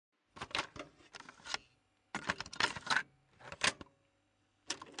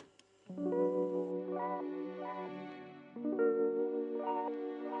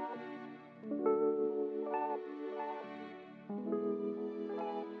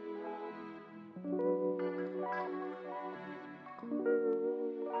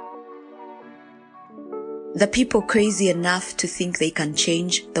The people crazy enough to think they can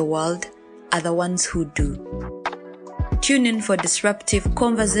change the world are the ones who do. Tune in for disruptive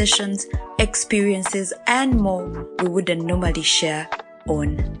conversations, experiences, and more we wouldn't normally share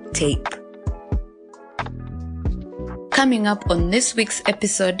on tape. Coming up on this week's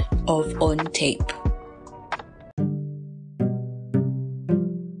episode of On Tape.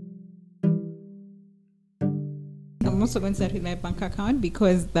 I'm also going to start with my bank account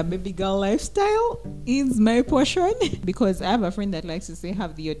because the baby girl lifestyle is my portion. Because I have a friend that likes to say,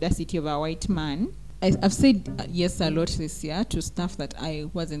 have the audacity of a white man. I've said yes a lot this year to stuff that I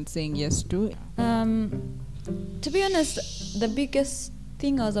wasn't saying yes to. To be honest, the biggest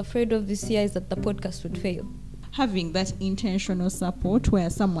thing I was afraid of this year is that the podcast would fail. Having that intentional support where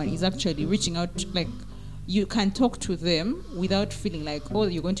someone is actually reaching out, like you can talk to them without feeling like, oh,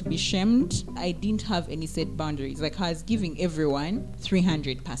 you're going to be shamed. I didn't have any set boundaries. Like I was giving everyone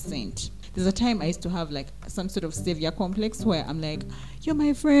 300%. There's a time I used to have like some sort of savior complex where I'm like, you're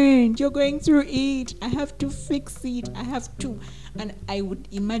my friend, you're going through it, I have to fix it, I have to. And I would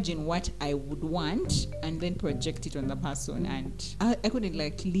imagine what I would want and then project it on the person. And I couldn't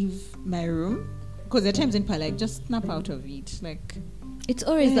like leave my room because there are times when people are like, just snap out of it. Like, it's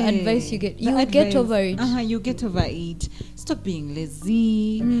always the advice you get. You get over it. You get over it. Stop being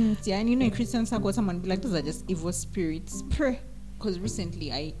lazy. Yeah, and in Christian circle, someone be like, those are just evil spirits. Pray. Because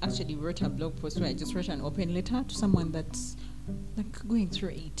recently I actually wrote a blog post where I just wrote an open letter to someone that's like going through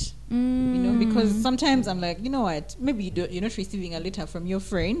it. You know, because sometimes I'm like, you know what, maybe you're not receiving a letter from your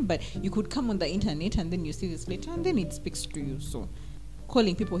friend, but you could come on the internet and then you see this letter and then it speaks to you. So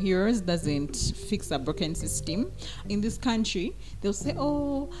calling people heroes doesn't fix a broken system. In this country, they'll say,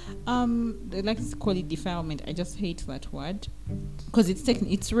 they like to call it defilement. I just hate that word because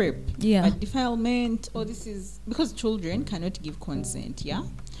it's rape. Yeah. But defilement, this is because children cannot give consent. Yeah.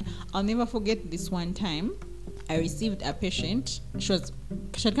 I'll never forget this one time. I received a patient. She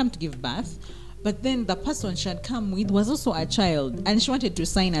had come to give birth. But then the person she had come with was also a child. And she wanted to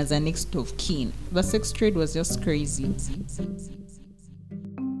sign as a next of kin. The sex trade was just crazy.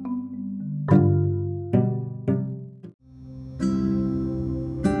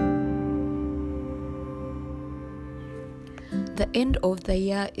 The end of the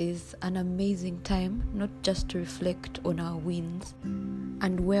year is an amazing time, not just to reflect on our wins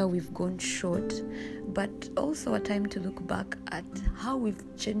and where we've gone short, but also a time to look back at how we've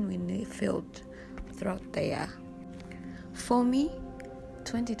genuinely felt throughout the year. For me,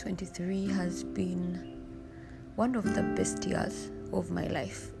 2023 has been one of the best years of my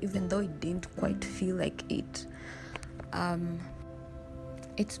life, even though it didn't quite feel like it.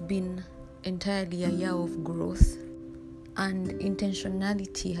 It's been entirely a year of growth. And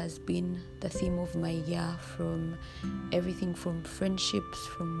intentionality has been the theme of my year, from everything from friendships,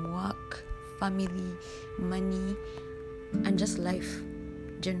 from work, family, money, and just life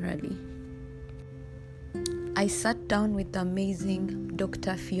generally. I sat down with the amazing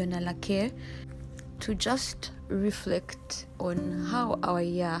Dr. Fiona Laquer to just reflect on how our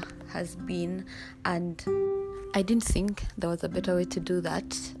year has been, and I didn't think there was a better way to do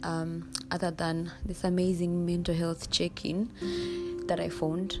that other than this amazing mental health check-in that I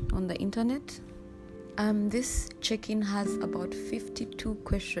found on the internet. This check-in has about 52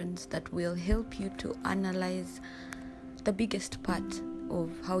 questions that will help you to analyze the biggest part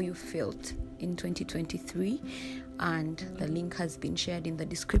of how you felt in 2023, and the link has been shared in the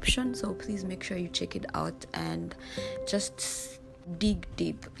description, so please make sure you check it out and just dig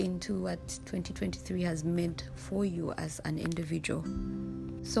deep into what 2023 has meant for you as an individual.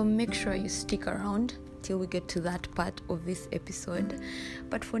 So make sure you stick around till we get to that part of this episode.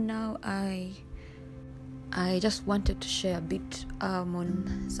 But for now, I just wanted to share a bit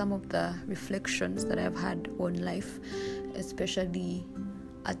on some of the reflections that I've had on life, especially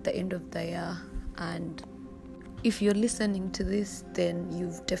at the end of the year. And if you're listening to this, then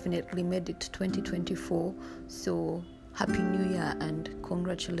you've definitely made it 2024. So Happy New Year and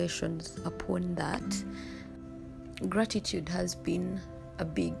congratulations upon that. Gratitude has been a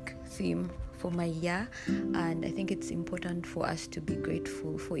big theme for my year, and I think it's important for us to be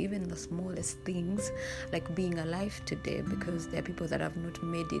grateful for even the smallest things, like being alive today, because there are people that have not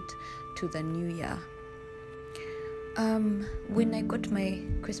made it to the new year. When I got my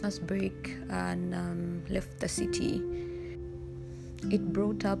Christmas break and left the city, it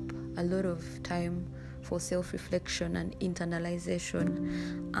brought up a lot of time for self-reflection and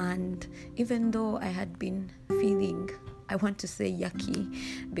internalization. And even though I had been feeling, I want to say yucky,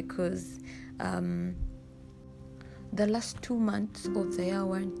 because the last 2 months of the year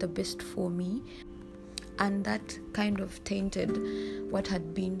weren't the best for me, and that kind of tainted what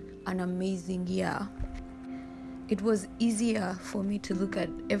had been an amazing year. it was easier for me to look at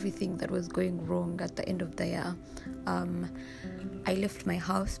everything that was going wrong at the end of the year. I left my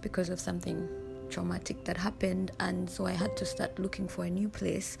house because of something traumatic that happened, and so I had to start looking for a new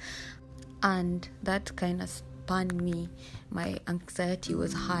place, and that kind of spun me. My anxiety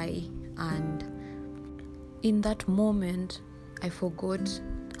was high, and in that moment I forgot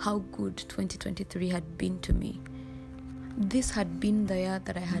how good 2023 had been to me. This had been the year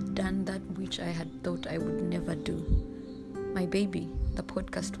that I had done that which I had thought I would never do. My baby, the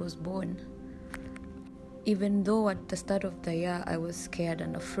podcast, was born. Even though at the start of the year I was scared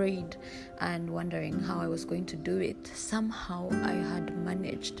and afraid and wondering how I was going to do it, somehow I had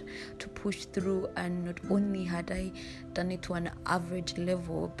managed to push through, and not only had I done it to an average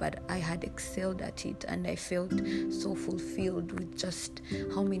level, but I had excelled at it, and I felt so fulfilled with just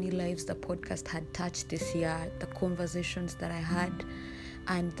how many lives the podcast had touched this year, the conversations that I had,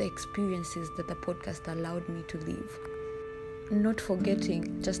 and the experiences that the podcast allowed me to live. Not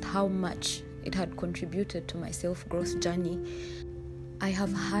forgetting just how much it had contributed to my self-growth journey. I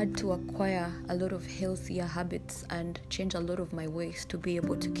have had to acquire a lot of healthier habits and change a lot of my ways to be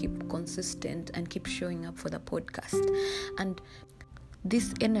able to keep consistent and keep showing up for the podcast. And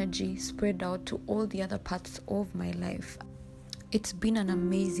this energy spread out to all the other parts of my life. It's been an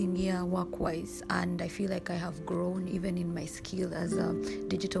amazing year work-wise, and I feel like I have grown even in my skill as a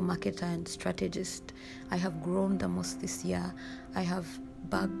digital marketer and strategist. I have grown the most this year. I have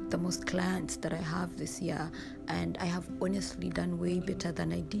bagged the most clients that I have this year, and I have honestly done way better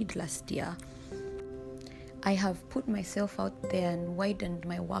than I did last year. I have put myself out there and widened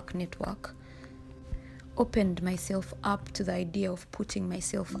my work network, opened myself up to the idea of putting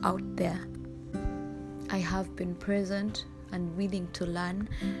myself out there. I have been present and willing to learn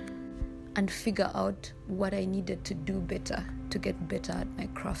and figure out what I needed to do better to get better at my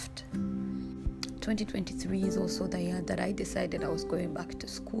craft. 2023 is also the year that I decided I was going back to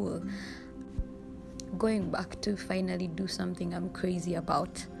school, going back to finally do something I'm crazy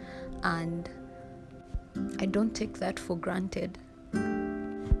about, and I don't take that for granted.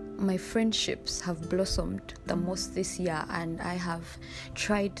 My friendships have blossomed the most this year, and I have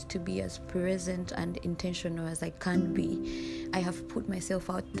tried to be as present and intentional as I can be. I have put myself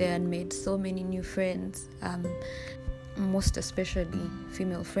out there and made so many new friends, most especially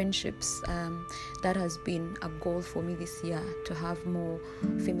female friendships. That has been a goal for me this year, to have more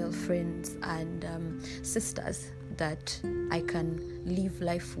female friends and sisters that I can live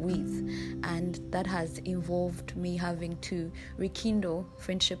life with, and that has involved me having to rekindle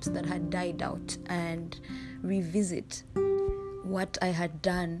friendships that had died out and revisit what I had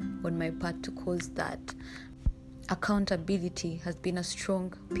done on my part to cause that. Accountability has been a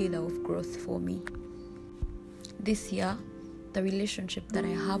strong pillar of growth for me. This year, the relationship that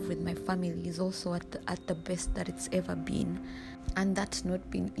I have with my family is also at the best that it's ever been. And that's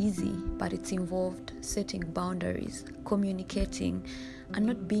not been easy, but it's involved setting boundaries, communicating, and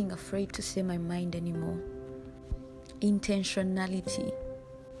not being afraid to say my mind anymore. Intentionality.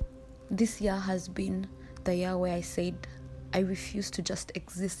 This year has been the year where I said I refuse to just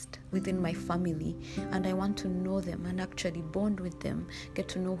exist within my family, and I want to know them and actually bond with them, get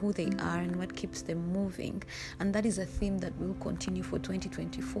to know who they are and what keeps them moving. And that is a theme that will continue for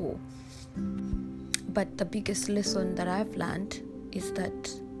 2024. But the biggest lesson that I've learned is that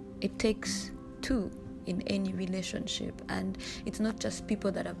it takes two in any relationship, and it's not just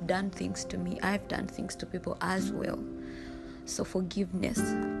people that have done things to me. I've done things to people as well. So forgiveness,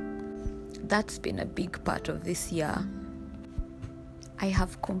 that's been a big part of this year. I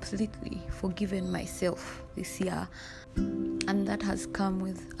have completely forgiven myself this year, and that has come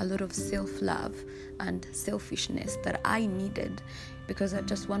with a lot of self-love and selfishness that I needed, because I'm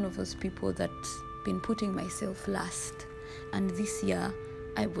just one of those people that's been putting myself last, and this year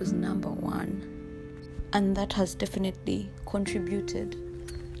I was number one, and that has definitely contributed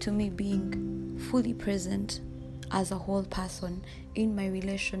to me being fully present as a whole person in my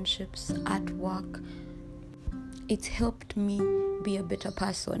relationships, at work. It's helped me be a better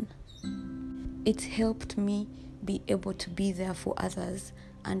person. It's helped me be able to be there for others,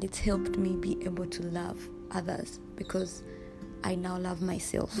 and it's helped me be able to love others, because I now love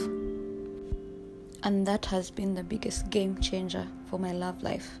myself. And that has been the biggest game changer for my love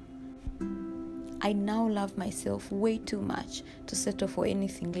life. I now love myself way too much to settle for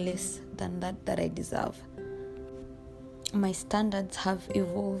anything less than that I deserve. My standards have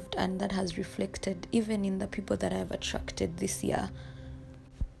evolved, and that has reflected even in the people that I've attracted this year.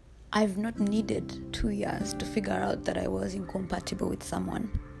 I've not needed 2 years to figure out that I was incompatible with someone.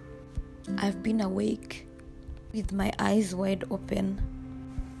 I've been awake with my eyes wide open,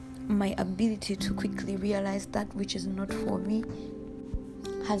 my ability to quickly realize that which is not for me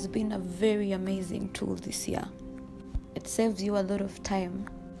has been a very amazing tool this year. It saves you a lot of time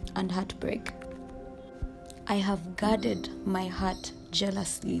and heartbreak. I have guarded my heart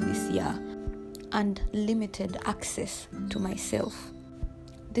jealously this year and limited access to myself.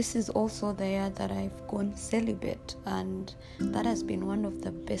 This is also the year that I've gone celibate, and that has been one of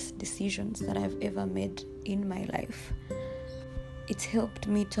the best decisions that I've ever made in my life. It's helped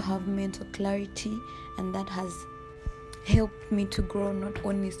me to have mental clarity, and that has helped me to grow not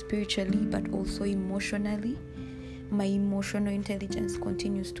only spiritually but also emotionally. My emotional intelligence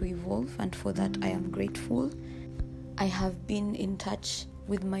continues to evolve, and for that I am grateful. I have been in touch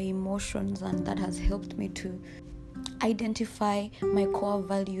with my emotions, and that has helped me to identify my core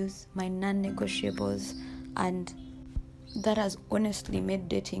values, my non-negotiables, and that has honestly made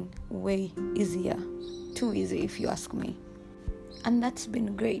dating way easier. Too easy if you ask me. And that's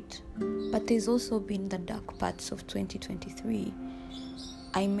been great. But there's also been the dark parts of 2023.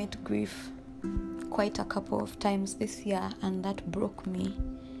 I met grief quite a couple of times this year, and that broke me.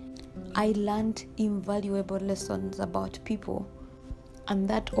 I learned invaluable lessons about people, and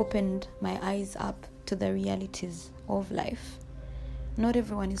that opened my eyes up to the realities of life. Not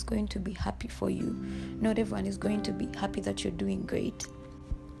everyone is going to be happy for you. Not everyone is going to be happy that you're doing great.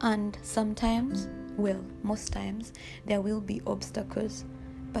 And sometimes, most times, there will be obstacles,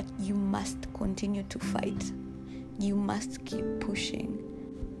 but you must continue to fight. You must keep pushing.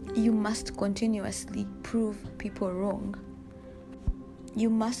 You must continuously prove people wrong. You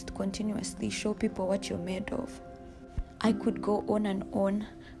must continuously show people what you're made of. I could go on and on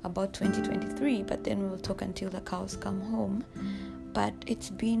about 2023, but then we'll talk until the cows come home. But it's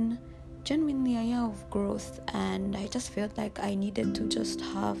been genuinely a year of growth, and I just felt like I needed to just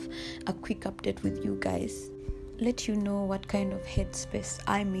have a quick update with you guys. Let you know what kind of headspace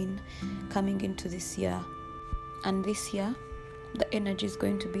I'm in coming into this year. And this year, the energy is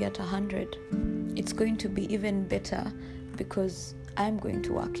going to be at 100. It's going to be even better because I'm going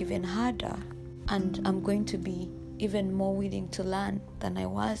to work even harder, and I'm going to be even more willing to learn than I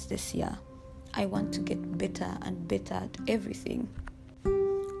was this year. I want to get better and better at everything.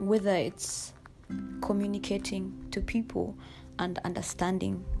 Whether it's communicating to people and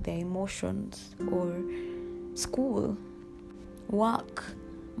understanding their emotions, or school, work,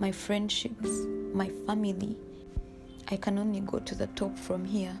 my friendships, my family. I can only go to the top from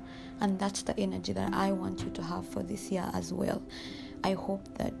here, and that's the energy that I want you to have for this year as well. I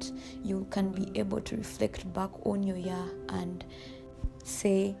hope that you can be able to reflect back on your year and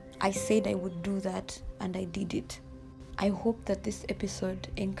say, I said I would do that and I did it. I hope that this episode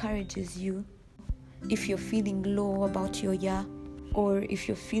encourages you if you're feeling low about your year, or if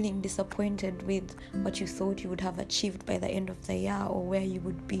you're feeling disappointed with what you thought you would have achieved by the end of the year or where you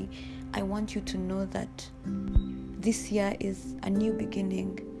would be. I want you to know that this year is a new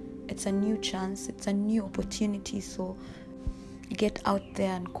beginning. It's a new chance. It's a new opportunity. So get out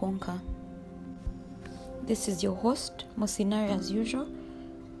there and conquer. This is your host, Musinari, as usual,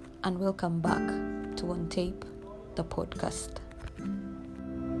 and welcome back to On Tape, the podcast.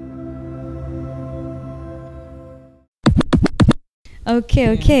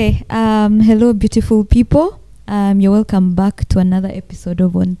 Okay. Hello, beautiful people. You're welcome back to another episode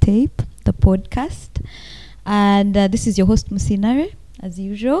of On Tape, the podcast. And this is your host, Musinari, as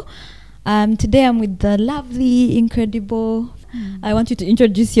usual. Today I'm with the lovely, incredible... I want you to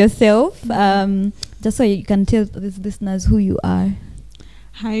introduce yourself, just so you can tell these listeners who you are.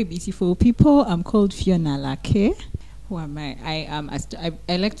 Hi, beautiful people. I'm called Fiona Lake. Who am I?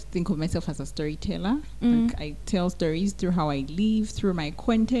 I like to think of myself as a storyteller. Like, I tell stories through how I live, through my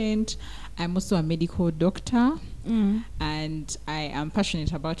content. I'm also a medical doctor, and I am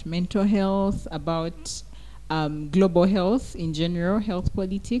passionate about mental health, about global health in general, health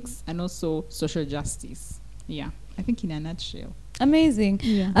politics, and also social justice. Yeah, I think in a nutshell. Amazing.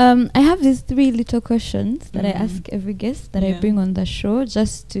 Yeah. I have these 3 little questions that I ask every guest that I bring on the show,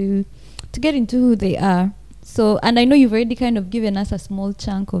 just to get into who they are. So, and I know you've already kind of given us a small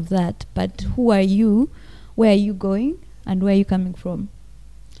chunk of that, but who are you? Where are you going? And where are you coming from?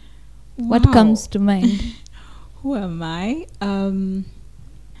 Wow. What comes to mind? Who am I?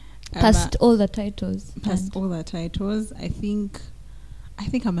 Past all the titles. I think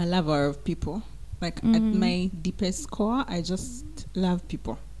I'm a lover of people. Like, at my deepest core, I just love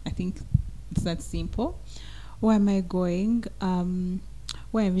people. I think it's that simple. Where am I going?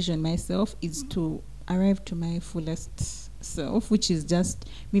 Where I envision myself is to arrive to my fullest self, which is just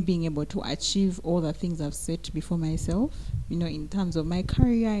me being able to achieve all the things I've set before myself, in terms of my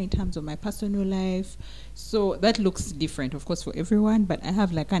career, in terms of my personal life. So that looks different, of course, for everyone, but I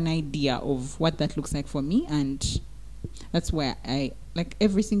have like an idea of what that looks like for me, and that's where I, like,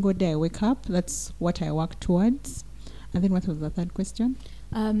 every single day I wake up, that's what I work towards. And then what was the third question?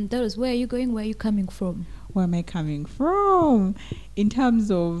 That was, where are you going? Where are you coming from? Where am I coming from? In terms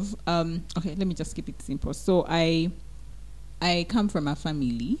of, okay, let me just keep it simple. So I come from a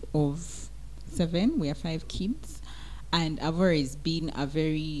family of 7. We are 5 kids. And I've always been a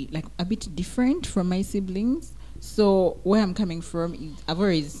bit different from my siblings. So where I'm coming from, I've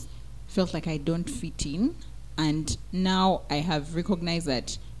always felt like I don't fit in. And now I have recognized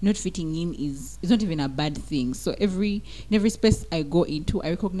that not fitting in is not even a bad thing. So in every space I go into,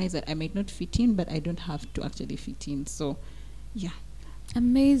 I recognize that I might not fit in, but I don't have to actually fit in. So, yeah.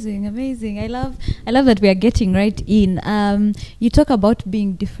 Amazing. I love that we are getting right in. You talk about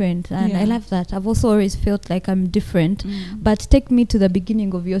being different, and I love that. I've also always felt like I'm different. But take me to the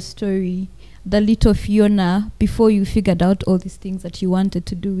beginning of your story, the little Fiona, before you figured out all these things that you wanted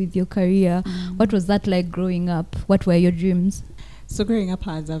to do with your career. What was that like growing up? What were your dreams? So growing up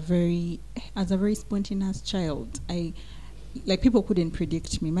as a very spontaneous child, people couldn't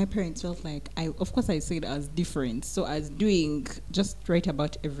predict me. My parents felt like of course I said I was different, so I was doing just right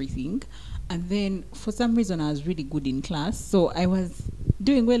about everything. And then for some reason I was really good in class, so I was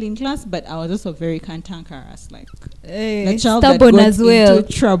doing well in class, but I was also very cantankerous, like the child stubborn that got as well.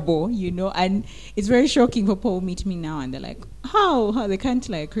 into trouble, and it's very shocking for people who meet me now and they're like, how they can't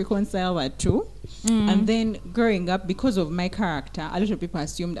like reconcile that too. And then growing up, because of my character, a lot of people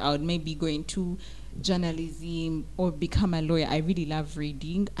assumed I would maybe go into journalism or become a lawyer. I really love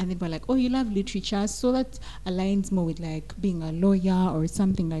reading, and they were like, oh, you love literature, so that aligns more with like being a lawyer or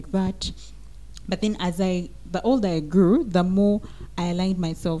something like that. But then the older I grew, the more I aligned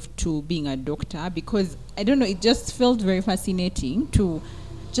myself to being a doctor, because I don't know, it just felt very fascinating to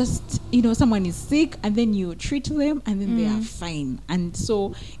just, someone is sick and then you treat them and then they are fine. And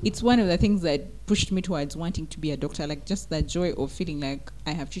so it's one of the things that pushed me towards wanting to be a doctor, like just the joy of feeling like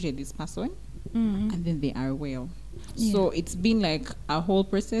I have treated this person and then they are well. Yeah. So it's been like a whole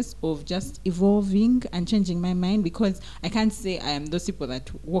process of just evolving and changing my mind, because I can't say I am those people that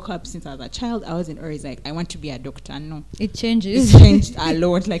woke up since I was a child. I wasn't always like, I want to be a doctor. No. It changes. It changed a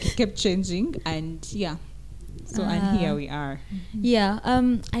lot. Like it kept changing, and yeah. So and here we are. Yeah,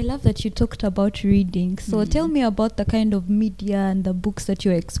 I love that you talked about reading. So tell me about the kind of media and the books that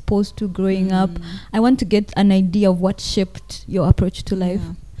you're exposed to growing up. I want to get an idea of what shaped your approach to life.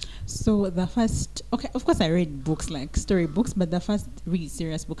 Yeah. So of course I read books like storybooks, but the first really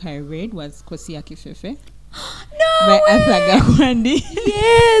serious book I read was Kosi Akifefe. By Arthur Gawande.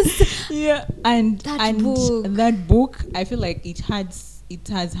 Yes. Yeah. And that book, I feel like it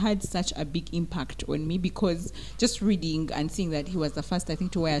has had such a big impact on me, because just reading and seeing that he was the first, I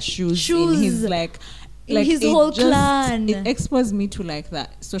think, to wear shoes. In his in his whole clan. It exposed me to like the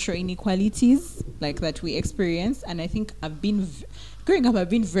social inequalities like that we experience, and I think growing up I've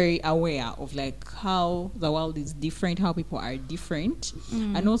been very aware of like how the world is different, how people are different,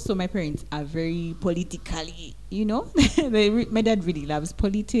 and also my parents are very politically, my dad really loves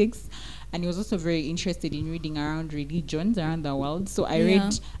politics. And he was also very interested in reading around religions around the world. So I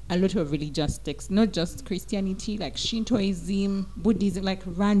read a lot of religious texts, not just Christianity, like Shintoism, Buddhism, like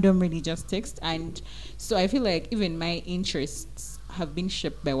random religious texts. And so I feel like even my interests have been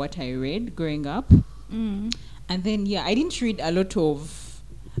shaped by what I read growing up. And then, I didn't read a lot of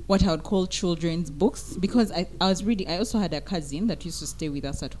what I would call children's books, because I was reading. I also had a cousin that used to stay with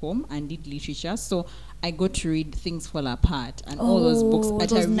us at home and did literature. So I got to read Things Fall Apart and all those books at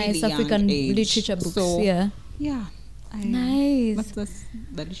those a really nice young African age. literature books. So, Nice. That's the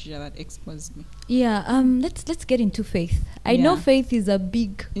literature that exposed me. Yeah. Let's get into faith. I know faith is a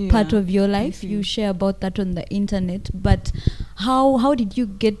big part of your life. You share about that on the internet. But how did you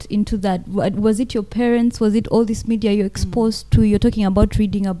get into that? Was it your parents? Was it all this media you're exposed to? You're talking about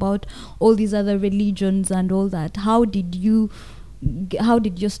reading about all these other religions and all that. How did your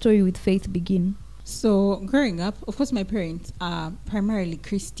story with faith begin? So growing up, of course, my parents are primarily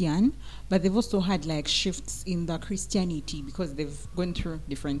Christian, but they've also had like shifts in the Christianity because they've gone through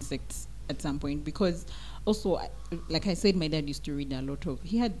different sects at some point. Because also, like I said, my dad used to read a lot of,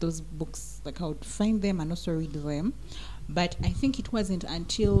 he had those books, like I would find them and also read them. But I think it wasn't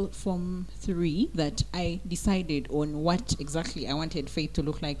until Form 3 that I decided on what exactly I wanted faith to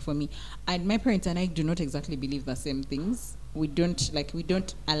look like for me. And my parents and I do not exactly believe the same things. we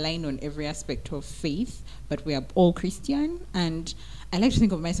don't align on every aspect of faith, but we are all Christian. And I like to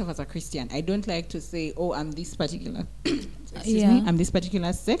think of myself as a Christian. I don't like to say, oh, I'm this particular I'm this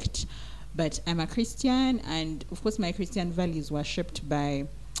particular sect, but I'm a Christian, and of course my Christian values were shaped by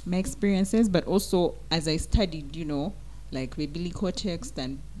my experiences, but also as I studied, like biblical text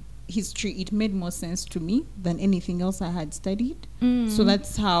and history, it made more sense to me than anything else I had studied. So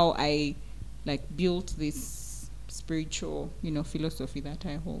that's how I built this spiritual, philosophy that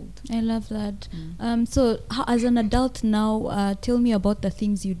I hold. I love that. So as an adult now, tell me about the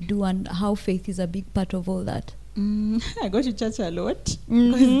things you do and how faith is a big part of all that. I go to church a lot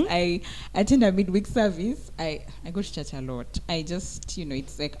because I attend a midweek service. I go to church a lot. I just,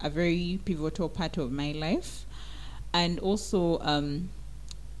 it's like a very pivotal part of my life. And also, I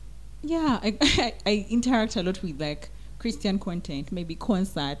interact a lot with like Christian content, maybe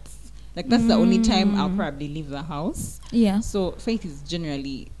concerts. Like that's the only time I'll probably leave the house. Yeah. So faith is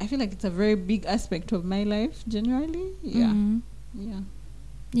generally, I feel like it's a very big aspect of my life generally. Yeah. Yeah.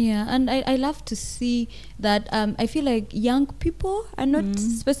 Yeah, and I love to see that. I feel like young people are not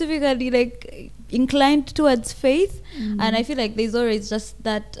specifically like inclined towards faith, and I feel like there's always just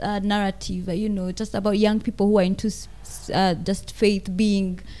that narrative, just about young people who are into just faith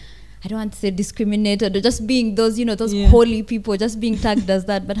being, I don't want to say discriminated, or just being those holy people, just being tagged as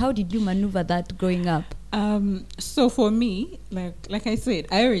that. But how did you maneuver that growing up? So for me, like I said,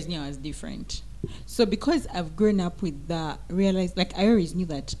 I always knew I was different. So because I've grown up with the realized, I always knew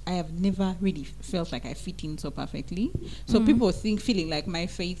that I have never really felt like I fit in so perfectly. So people feeling like my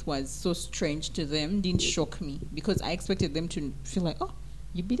faith was so strange to them didn't shock me, because I expected them to feel like, oh,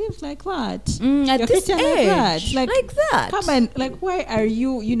 you believe like that? At You're this Christian age, like that. Come on, why are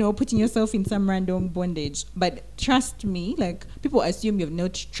you, putting yourself in some random bondage? But trust me, people assume you've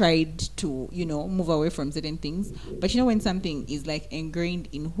not tried to, move away from certain things. But when something is ingrained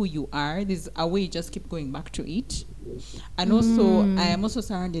in who you are, there's a way you just keep going back to it. And also, I am also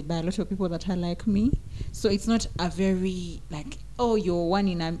surrounded by a lot of people that are like me. So it's not a very you're one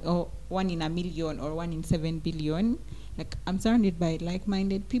in a million or 1 in 7 billion. I'm surrounded by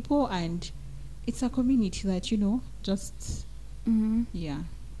like-minded people, and it's a community that just yeah.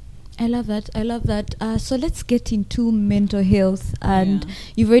 I love that. So let's get into mental health, and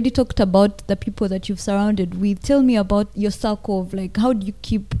you've already talked about the people that you've surrounded with. Tell me about your circle of how do you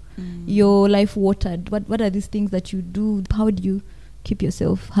keep your life watered? What are these things that you do? How do you keep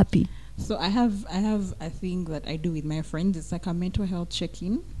yourself happy? So I have a thing that I do with my friends. It's like a mental health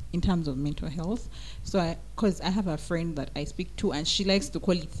check-in in terms of mental health. So because I have a friend that I speak to, and she likes to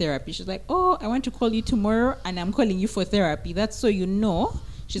call it therapy. She's like, oh, I want to call you tomorrow, and I'm calling you for therapy. That's so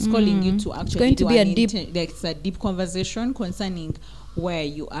she's calling you to actually do it's a deep conversation concerning where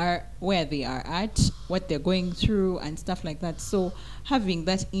you are, where they are at, what they're going through, and stuff like that. So having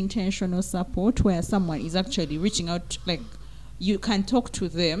that intentional support where someone is actually reaching out, you can talk to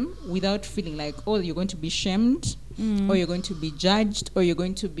them without feeling like, oh, you're going to be shamed, or you're going to be judged, or you're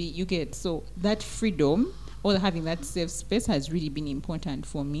going to be, so that freedom, or having that safe space has really been important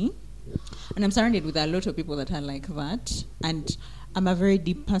for me. And I'm surrounded with a lot of people that are like that. And I'm a very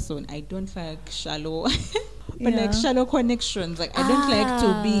deep person. I don't like shallow, but shallow connections. I don't like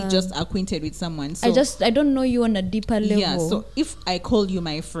to be just acquainted with someone. So I don't know you on a deeper level. Yeah, so if I call you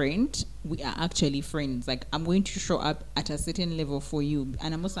my friend, we are actually friends. I'm going to show up at a certain level for you.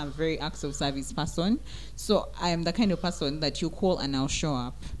 And I'm also a very acts of service person. So I am the kind of person that you call and I'll show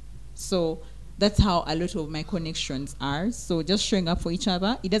up. So that's how a lot of my connections are. So just showing up for each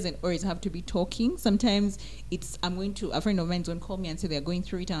other. It doesn't always have to be talking. Sometimes a friend of mine's going to call me and say they're going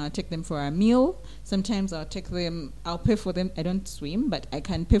through it, and I'll take them for a meal. Sometimes I'll pay for them. I don't swim, but I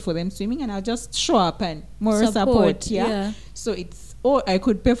can pay for them swimming, and I'll just show up and moral support. Yeah. So or I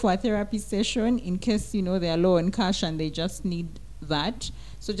could pay for a therapy session in case, they're low on cash and they just need that.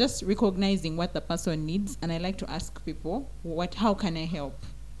 So just recognizing what the person needs. And I like to ask people, how can I help?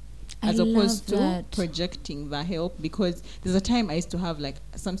 As opposed to projecting the help, because there's a time I used to have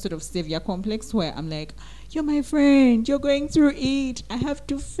some sort of savior complex where I'm like, you're my friend, you're going through it, I have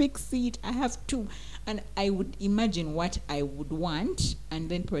to fix it, and I would imagine what I would want and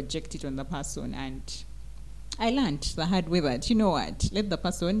then project it on the person. And I learned the hard way that, let the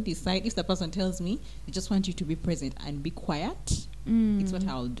person decide. If the person tells me they just want you to be present and be quiet, it's what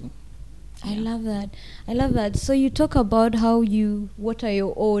I'll do. I love that. So you talk about how you water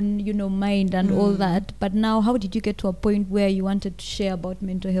your own, mind and all that. But now, how did you get to a point where you wanted to share about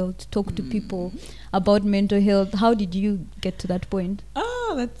mental health, talk to people about mental health? How did you get to that point?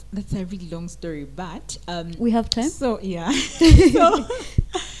 Oh, that's a really long story, but we have time. So yeah.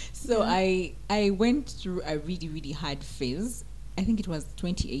 So I went through a really, really hard phase. I think it was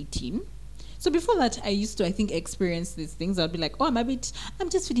 2018. So before that, I used to, I think, experience these things. I'd be like, oh, I'm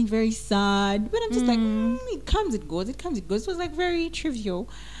just feeling very sad. But I'm just like, it comes, it goes, it comes, it goes. It was like very trivial.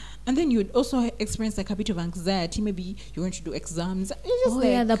 And then you would also experience like a bit of anxiety. Maybe you want to do exams. You're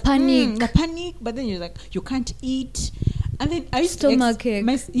just the panic. The panic. But then you're like, you can't eat. And then I used Stomachache.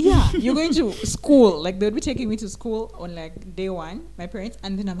 You're going to school. Like they would be taking me to school on like day one, my parents,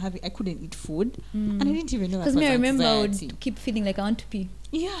 and then I couldn't eat food, and I didn't even know. Because I remember I would keep feeling like I want to pee.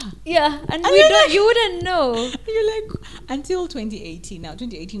 Yeah, and you wouldn't know. You're like until 2018. Now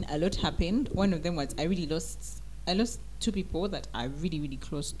 2018, a lot happened. One of them was I lost two people that are really, really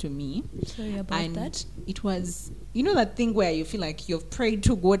close to me. Sorry about that. It was, that thing where you feel like you've prayed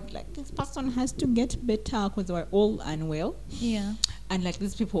to God, like this person has to get better because they were all unwell. Yeah. And like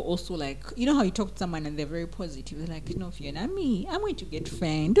these people also like, how you talk to someone and they're very positive. They're like, no, Fiona, I'm going to get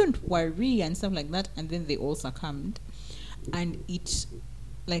fine. Don't worry and stuff like that. And then they all succumbed. And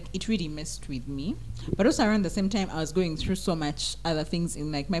it really messed with me. But also around the same time, I was going through so much other things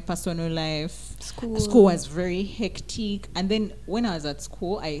in like my personal life. School was very hectic. And then when I was at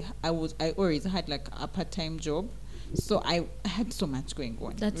school, I always had like a part-time job. So I had so much going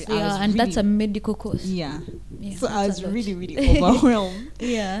on. That's a medical course. Yeah. So I was really, really overwhelmed.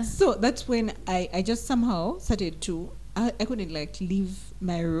 Yeah. So that's when I just somehow started to, I couldn't like leave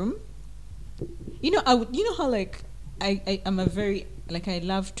my room. How like I am a very, like I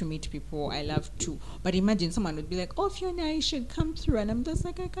love to meet people. But imagine someone would be like, oh, Fiona, I should come through. And I'm just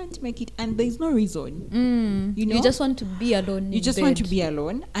like, I can't make it. And there's no reason. You just want to be alone. You just want to be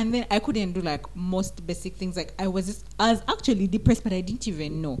alone. And then I couldn't do like most basic things. Like I was actually depressed, but I didn't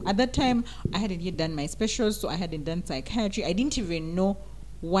even know. At that time, I hadn't yet done my specials, so I hadn't done psychiatry. I didn't even know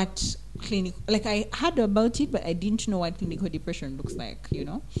what like I heard about it, but I didn't know what clinical depression looks like,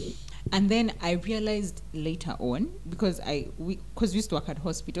 And then I realized later on, because we used to work at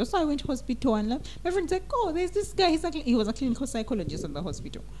hospital, so I went to hospital and my friend's like, oh, there's this guy, he was a clinical psychologist at the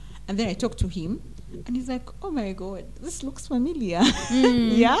hospital. And then I talked to him and he's like, oh my God, this looks familiar.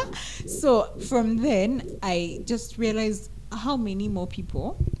 Yeah. So from then I just realized how many more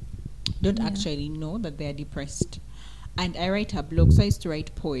people don't actually know that they're depressed. And I write a blog, so I used to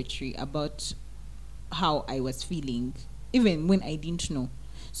write poetry about how I was feeling, even when I didn't know.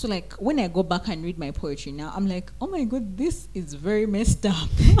 So like when I go back and read my poetry now, I'm like, oh my God, this is very messed up.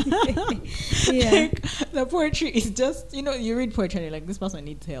 Like, the poetry is just, you read poetry and you're like, this person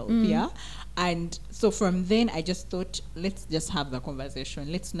needs help. Yeah. And so from then I just thought, let's just have the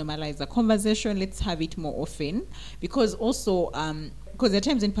conversation. Let's normalize the conversation. Let's have it more often. Because also, because there are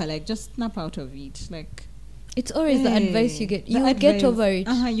times when people are like, just snap out of it. Like, it's always the advice you get. You get over it.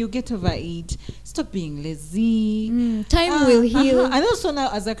 You get over it. Stop being lazy. Time will heal. And also now,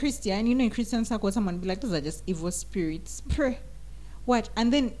 as a Christian, in Christian circles, someone will be like, those are just evil spirits. Pray. What?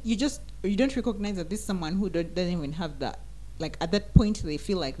 And then you don't recognize that this is someone who doesn't even have that. Like at that point, they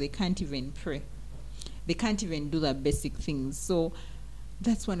feel like they can't even pray. They can't even do the basic things. So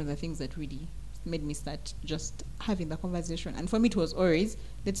that's one of the things that really made me start just having the conversation. And for me, it was always,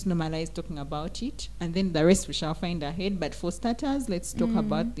 let's normalize talking about it, and then the rest we shall find ahead. But for starters, let's talk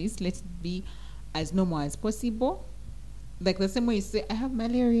about this. Let's be as normal as possible. Like the same way you say, I have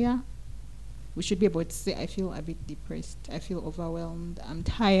malaria, we should be able to say, I feel a bit depressed, I feel overwhelmed, I'm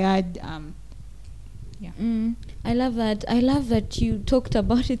tired. I love that you talked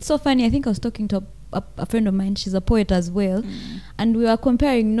about it. It's so funny. I think I was talking to a friend of mine. She's a poet as well, and we were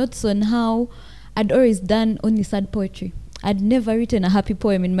comparing notes on how I'd always done only sad poetry. I'd never written a happy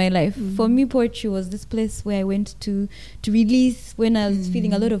poem in my life. For me, poetry was this place where I went to release when I was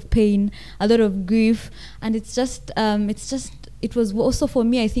feeling a lot of pain, a lot of grief, and it was also for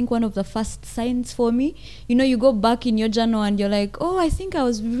me, I think, one of the first signs for me. You go back in your journal and you're like, oh, I think I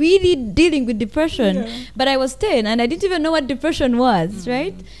was really dealing with depression, but I was 10 and I didn't even know what depression was,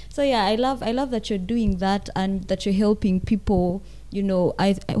 right? So yeah, I love that you're doing that and that you're helping people.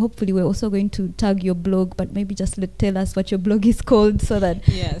 I hopefully we're also going to tag your blog, but maybe just tell us what your blog is called so that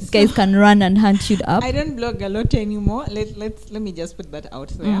guys can run and hunt you up. I don't blog a lot anymore. Let me just put that out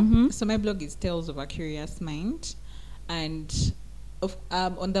there. So my blog is Tales of a Curious Mind, and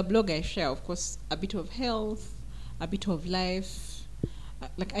on the blog I share, of course, a bit of health, a bit of life.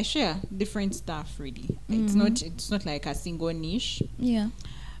 Like I share different stuff really. It's not like a single niche. Yeah.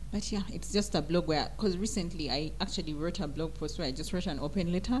 But yeah, it's just a blog where, because recently I actually wrote a blog post where I just wrote an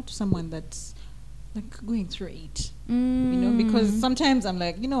open letter to someone that's like going through it. Because sometimes I'm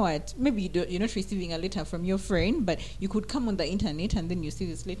like, what, maybe you're not receiving a letter from your friend, but you could come on the internet and then you see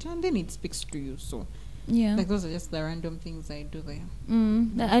this letter and then it speaks to you. So Yeah. Like those are just the random things I do there.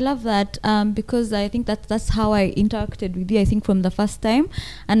 I love that because I think that's how I interacted with you, I think, from the first time.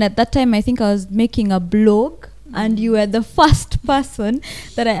 And at that time, I think I was making a blog, and you were the first person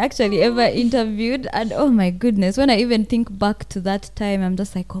that I actually ever interviewed. And oh my goodness, when I even think back to that time, I'm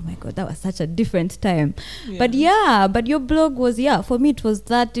just like, oh my God, that was such a different time. But your blog was, for me, it was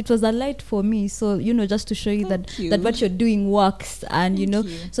a light for me. So, just to show you that what you're doing works. And,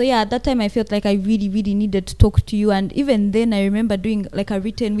 so at that time I felt like I really, really needed to talk to you. And even then I remember doing like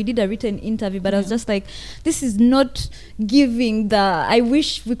we did a written interview, but I was just like, this is not giving I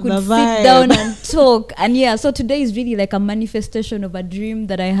wish we could sit down and talk. And so today is really like a manifestation of a dream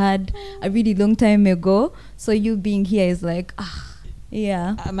that I had a really long time ago. So you being here is like,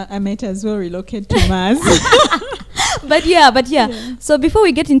 I might as well relocate to Mars. But so before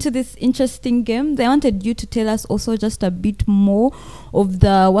we get into this interesting game, I wanted you to tell us also just a bit more of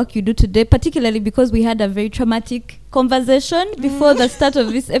the work you do today, particularly because we had a very traumatic conversation before the start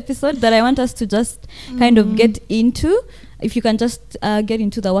of this episode that I want us to just kind of get into. If you can just get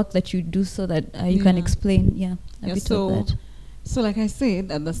into the work that you do so that you can explain a bit of that. So like I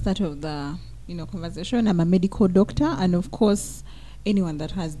said at the start of the conversation, I'm a medical doctor, and of course anyone that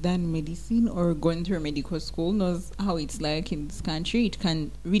has done medicine or gone through medical school knows how it's like in this country. It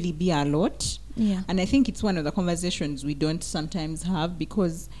can really be a lot. And I think it's one of the conversations we don't sometimes have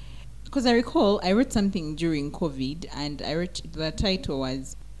because I recall I wrote something during COVID, and the title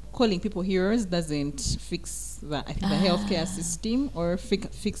was calling people heroes doesn't fix the healthcare system or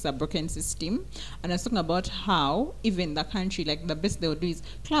fix a broken system. And I was talking about how even the country, like the best they would do is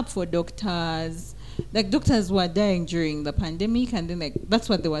clap for doctors. Like doctors were dying during the pandemic, and then like that's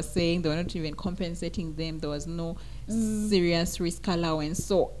what they were saying. They were not even compensating them. There was no serious risk allowance.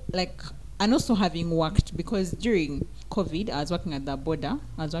 So like, and also having worked, because during COVID I was working at the border.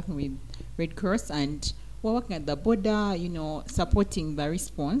 I was working with Red Cross, and we're working at the border, supporting the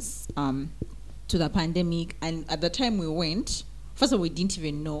response to the pandemic. And at the time we went, first of all, we didn't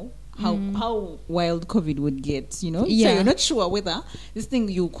even know how wild COVID would get, So you're not sure whether this thing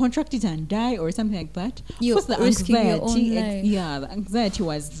you contract it and die or something like that. You're of course, the risking anxiety, your own life. The anxiety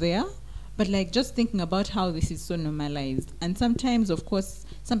was there. But like just thinking about how this is so normalized, and sometimes, of course,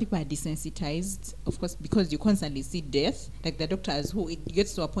 some people are desensitized, of course, because you constantly see death. Like the doctors, who it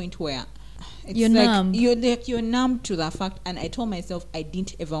gets to a point where it's you're numb. You're numb to the fact. And I told myself I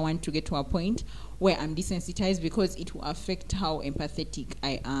didn't ever want to get to a point where I'm desensitized, because it will affect how empathetic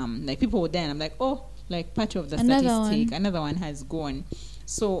I am. Like people will die and I'm like, oh, like part of the statistic, another one has gone.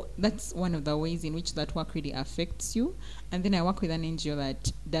 So that's one of the ways in which that work really affects you. And then I work with an NGO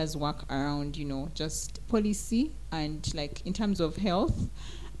that does work around, just policy and like in terms of health.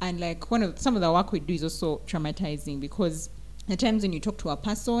 And like some of the work we do is also traumatizing, because at times when you talk to a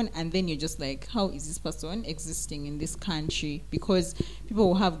person and then you're just like, how is this person existing in this country? Because people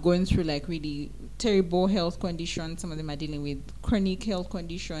will have gone through like really terrible health conditions. Some of them are dealing with chronic health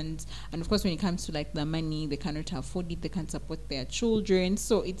conditions. And of course, when it comes to like the money, they cannot afford it. They can't support their children.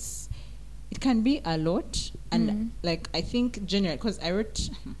 So it can be a lot. And like, I think generally, because I wrote,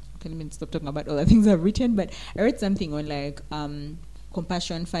 okay, let me stop talking about all the things I've written, but I wrote something on like,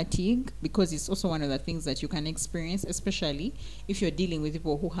 compassion fatigue, because it's also one of the things that you can experience, especially if you're dealing with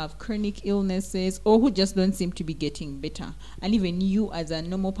people who have chronic illnesses or who just don't seem to be getting better. And even you as a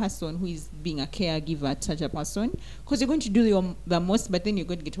normal person who is being a caregiver to such a person, because you're going to do the most, but then you're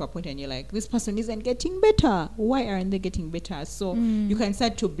going to get to a point and you're like, this person isn't getting better. Why aren't they getting better? So you can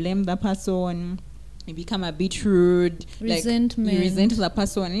start to blame the person. You become a bit rude, resentment. Like you resent the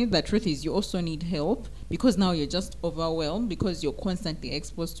person. And the truth is, you also need help, because now you're just overwhelmed because you're constantly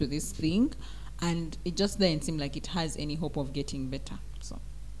exposed to this thing, and it just doesn't seem like it has any hope of getting better. So,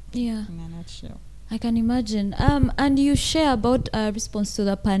 in a nutshell, I can imagine. And you share about response to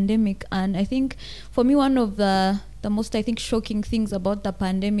the pandemic, and I think for me one of the most, I think, shocking things about the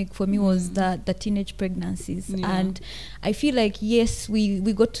pandemic for me was the teenage pregnancies. And I feel like, yes, we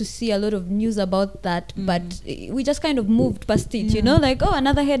got to see a lot of news about that, but we just kind of moved past it, like, oh,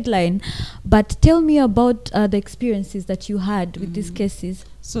 another headline. But tell me about the experiences that you had with these cases.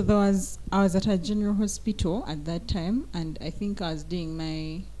 So I was at a general hospital at that time, and I think I was doing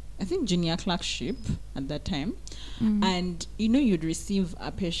my junior clerkship at that time. And you'd receive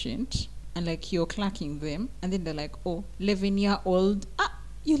a patient, and like you're clerking them, and then they're like, oh, 11-year-old.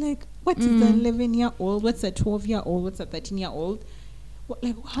 You're like, what is the 11-year-old? What's a 12-year-old? What's a 13-year-old?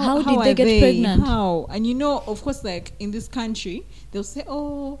 Like, how did they get pregnant? How? And of course, like in this country, they'll say,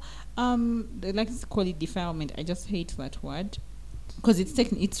 oh, they like to call it defilement. I just hate that word, because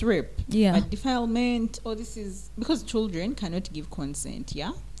it's rape. Yeah. But defilement, this is because children cannot give consent.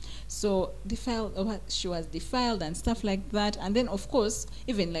 Yeah. So she was defiled and stuff like that. And then of course,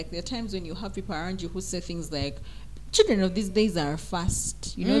 even like there are times when you have people around you who say things like, children of these days are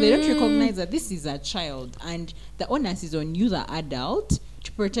fast. You know, they don't recognize that this is a child, and the onus is on you, the adult,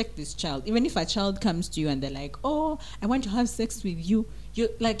 to protect this child. Even if a child comes to you and they're like, oh, I want to have sex with you,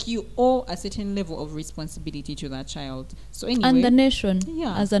 you owe a certain level of responsibility to that child. So anyway, and the nation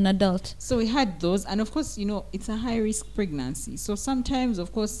as an adult. So we had those, and of course, you know, it's a high risk pregnancy. So sometimes,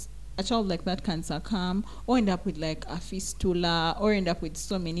 of course, a child like that can succumb or end up with like a fistula or end up with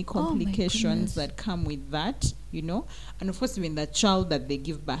so many complications that come with that, you know. And of course, even the child that they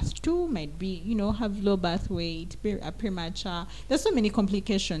give birth to might be, you know, have low birth weight, premature. There's so many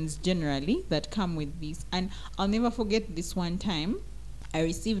complications generally that come with this. And I'll never forget this one time I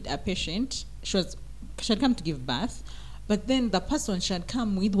received a patient. She had come to give birth, but then the person she had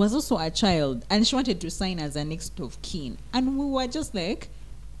come with was also a child, and she wanted to sign as a next of kin. And we were just like,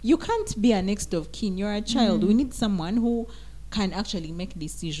 you can't be a next of kin. You're a child. We need someone who can actually make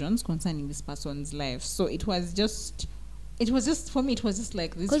decisions concerning this person's life. So it was just for me, it was just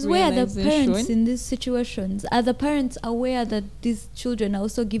like this. Because where are the parents in these situations? Are the parents aware that these children are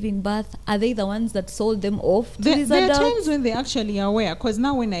also giving birth? Are they the ones that sold them off to these adults? There are times when they actually are aware. Because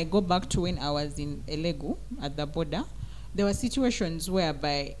now when I go back to when I was in Elegu at the border, there were situations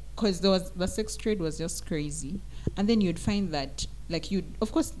whereby, because the sex trade was just crazy, and then you'd find that, like,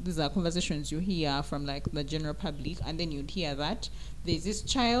 of course, these are conversations you hear from like the general public, and then you'd hear that there's this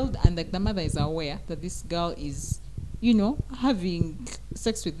child, and like the mother is aware that this girl is, you know, having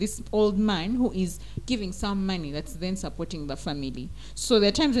sex with this old man who is giving some money that's then supporting the family. So there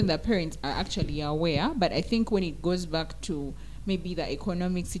are times when the parents are actually aware, but I think when it goes back to maybe the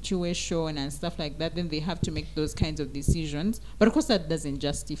economic situation and stuff like that, then they have to make those kinds of decisions. But of course, that doesn't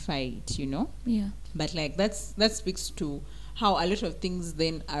justify it, you know? Yeah. But like that speaks to how a lot of things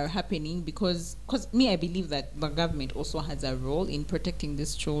then are happening, because I believe that the government also has a role in protecting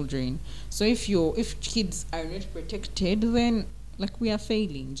these children. So if kids are not protected, then like we are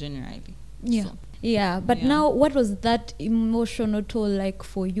failing generally. Yeah. So, but now, what was that emotional toll like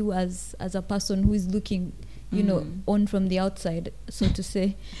for you as a person who is looking, you know, on from the outside, so to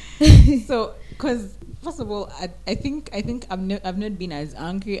say? So, because first of all, I think I've not been as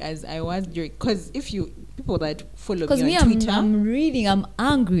angry as I was during, because people that follow me on Twitter, I'm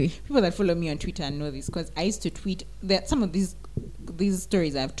angry. People that follow me on Twitter know this, because I used to tweet that some of these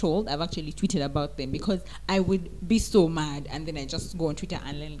stories I've actually tweeted about them, because I would be so mad, and then I just go on Twitter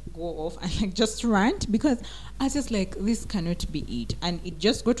and then go off and like just rant, because I was just like, this cannot be it. And it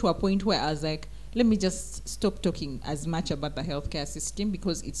just got to a point where I was like, let me just stop talking as much about the healthcare system,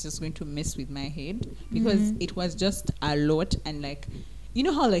 because it's just going to mess with my head, because it was just a lot. And like, you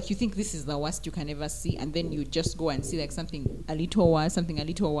know how like you think this is the worst you can ever see, and then you just go and see like something a little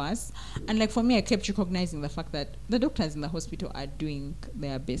worse. And like for me, I kept recognizing the fact that the doctors in the hospital are doing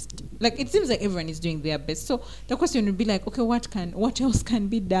their best. Like it seems like everyone is doing their best. So the question would be like, okay, what else can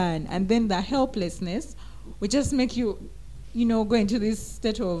be done? And then the helplessness would just make you, you know, go into this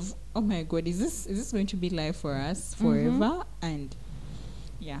state of, oh my God, is this going to be life for us forever? And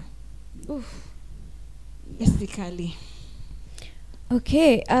yeah. Oof. Basically.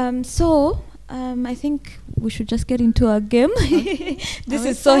 Okay, so I think we should just get into our game. This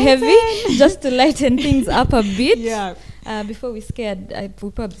is so heavy, just to lighten things up a bit. Yeah. Before we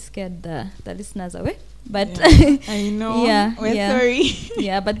probably scared the listeners away. But I know. We're sorry.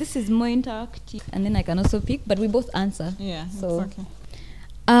 Yeah, but this is more interactive, and then I can also pick, but we both answer. Yeah, so okay.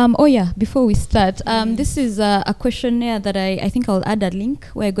 Before we start, this is a questionnaire that I think I'll add a link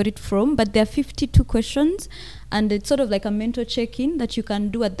where I got it from, but there are 52 questions, and it's sort of like a mental check-in that you can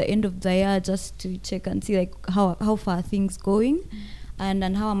do at the end of the year, just to check and see like how far are things going,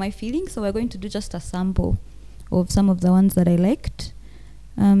 and how am I feeling. So we're going to do just a sample of some of the ones that I liked.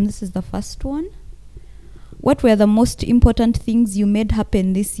 This is the first one. What were the most important things you made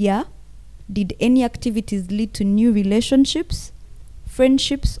happen this year? Did any activities lead to new relationships,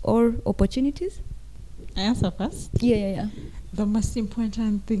 friendships, or opportunities? I answer first. Yeah. The most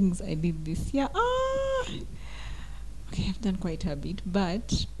important things I did this year. Okay, I've done quite a bit,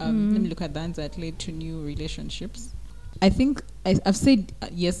 but let me look at the ones that led to new relationships. I think I've said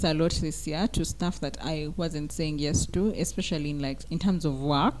yes a lot this year to stuff that I wasn't saying yes to, especially in terms of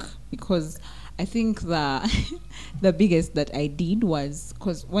work, because I think the biggest that I did was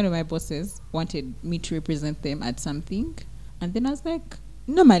because one of my bosses wanted me to represent them at something, and then I was like,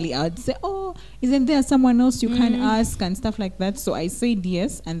 normally I would say, oh, isn't there someone else you can ask and stuff like that. So I said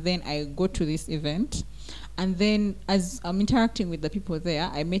yes, and then I go to this event, And then as I'm interacting with the people there,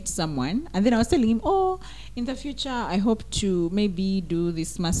 I met someone, and then I was telling him, oh, in the future, I hope to maybe do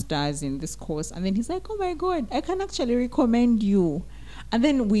this master's in this course. And then he's like, oh my God, I can actually recommend you. And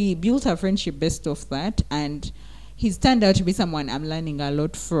then we built a friendship based off that, and he's turned out to be someone I'm learning a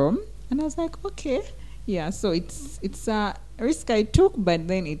lot from. And I was like, okay, yeah, so it's a risk I took, but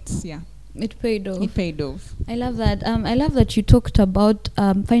then it paid off. It paid off. I love that. I love that you talked about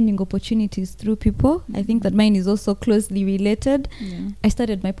finding opportunities through people. I think that mine is also closely related. Yeah. I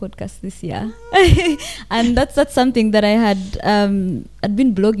started my podcast this year, and that's something that I had I'd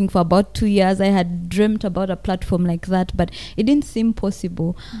been blogging for about 2 years. I had dreamt about a platform like that, but it didn't seem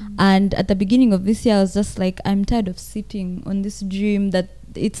possible. And at the beginning of this year, I was just like, I'm tired of sitting on this dream that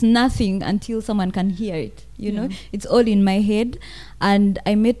it's nothing until someone can hear it. You know, it's all in my head. And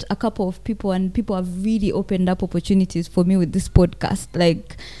I met a couple of people, and people have really opened up opportunities for me with this podcast.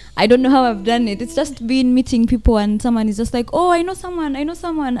 Like, I don't know how I've done it. It's just been meeting people, and someone is just like, oh, I know someone.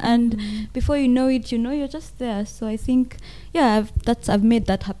 And before you know it, you're just there. So I think, I've made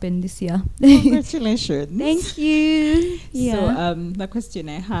that happen this year. Congratulations. Thank you. So the question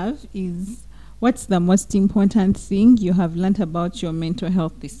I have is, what's the most important thing you have learned about your mental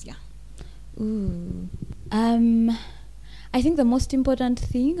health this year? Ooh. I think the most important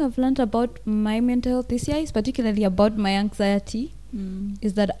thing I've learned about my mental health this year is particularly about my anxiety.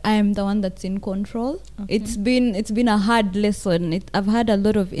 Is that I'm the one that's in control. Okay. It's been a hard lesson. I've had a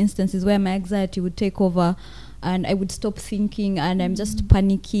lot of instances where my anxiety would take over, and I would stop thinking, and I'm just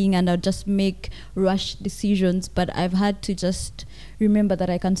panicking, and I'll just make rush decisions. But I've had to just remember that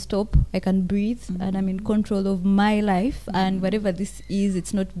I can stop, I can breathe, and I'm in control of my life. And whatever this is,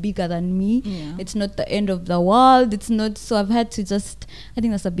 it's not bigger than me. Yeah. It's not the end of the world. It's not. So I've had to just, I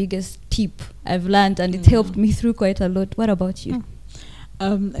think that's the biggest tip I've learned, and it's helped me through quite a lot. What about you?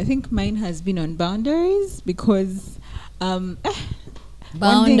 I think mine has been on boundaries, because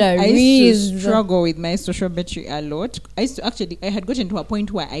Boundaries. I used to struggle with my social battery a lot. I had gotten to a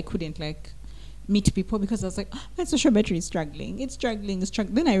point where I couldn't meet people, because I was like, oh, my social battery is struggling. It's struggling.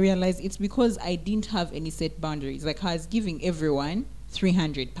 Then I realized it's because I didn't have any set boundaries. Like, I was giving everyone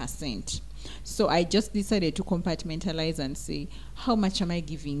 300%. So I just decided to compartmentalize and say, how much am I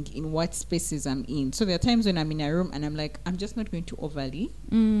giving in what spaces I'm in? So there are times when I'm in a room and I'm like, I'm just not going to overly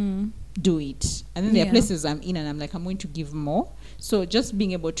do it. And then there are places I'm in and I'm like, I'm going to give more. So just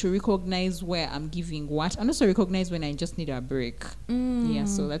being able to recognize where I'm giving what, and also recognize when I just need a break. Yeah,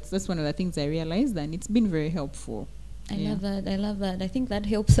 so that's one of the things I realized, and it's been very helpful. I love that. I think that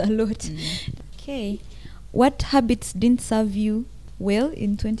helps a lot. Okay. What habits didn't serve you well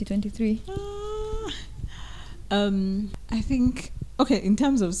in 2023? I think, in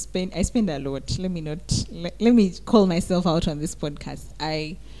terms of I spend a lot. Let me call myself out on this podcast.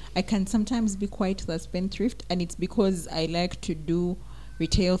 I can sometimes be quite the spendthrift, and it's because I like to do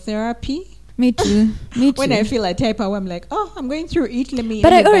retail therapy. Me too. When I feel a type of way, I'm like, oh, I'm going through it.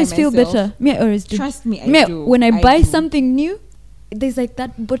 But I always feel better. I always do. Trust me, I do. When I buy something new, there's like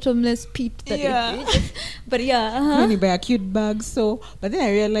that bottomless pit that but when you buy a cute bag. But then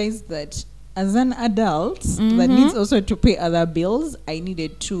I realized that as an adult that needs also to pay other bills, I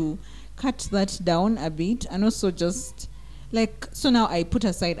needed to cut that down a bit, and also just so now I put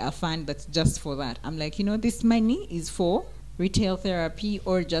aside a fund that's just for that. I'm like, this money is for retail therapy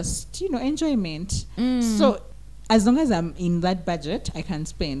or just enjoyment. So as long as I'm in that budget, I can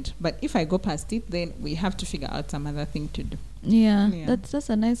spend. But if I go past it, then we have to figure out some other thing to do. That's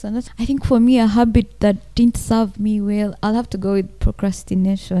a nice one. I think for me, a habit that didn't serve me well, I'll have to go with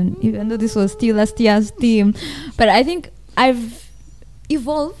procrastination, even though this was still last year's theme. But I think I've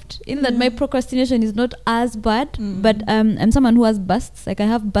evolved in that my procrastination is not as bad, but I'm someone who has bursts. Like, I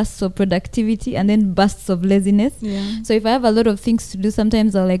have bursts of productivity and then bursts of laziness. So if I have a lot of things to do,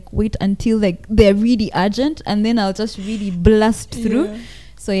 sometimes I'll wait until they're really urgent, and then I'll just really blast through.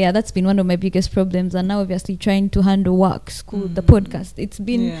 So that's been one of my biggest problems. And now obviously trying to handle work, school, the podcast, it's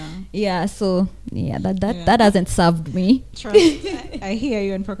been that hasn't served me. Trust. I hear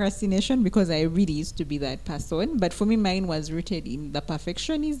you on procrastination, because I really used to be that person. But for me, mine was rooted in the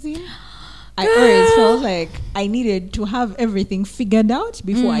perfectionism. I always felt like I needed to have everything figured out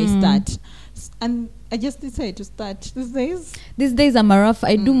before I start. And I just decided to start these days. These days I'm a rough.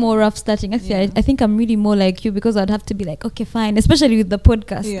 I do more rough starting. Actually, I think I'm really more like you, because I'd have to be like, okay, fine. Especially with the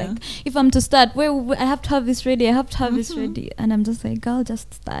podcast. Like, if I'm to start, I have to have this ready. I have to have this ready. And I'm just like, girl,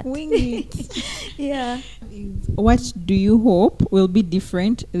 just start. Wing it. What do you hope will be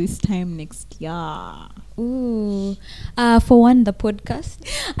different this time next year? Ooh, for one, the podcast.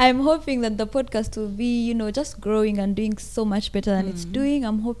 I'm hoping that the podcast will be, just growing and doing so much better than it's doing.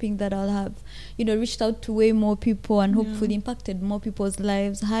 I'm hoping that I'll have, reached out to way more people and hopefully impacted more people's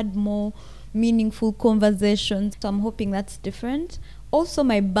lives, had more meaningful conversations. So I'm hoping that's different. Also,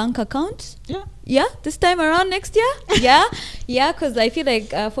 my bank account. Yeah, this time around next year. Because I feel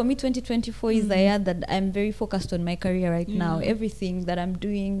like for me 2024 is the year that I'm very focused on my career right now. Everything that I'm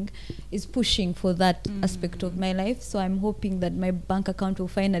doing is pushing for that aspect of my life, so I'm hoping that my bank account will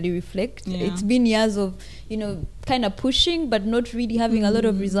finally reflect. It's been years of kind of pushing but not really having a lot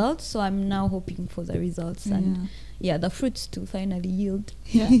of results, so I'm now hoping for the results and the fruits to finally yield.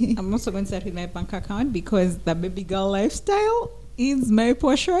 I'm also going to start with my bank account because the baby girl lifestyle is my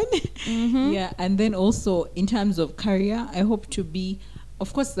portion. And then also in terms of career, I hope to be,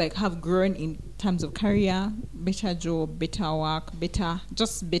 of course, like have grown in terms of career, better job, better work, better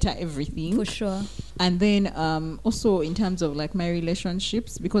everything For sure. And then also in terms of like my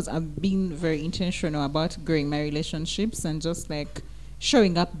relationships, because I've been very intentional about growing my relationships and just like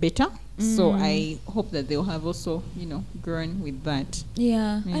showing up better. So I hope that they'll have also grown with that.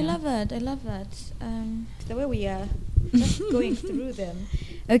 I love that. The way we are just going through them.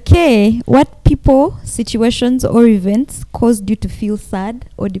 Okay, what people, situations or events caused you to feel sad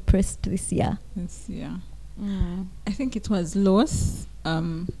or depressed this year? I think it was loss.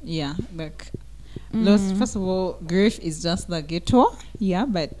 Loss. First of all, grief is just the ghetto.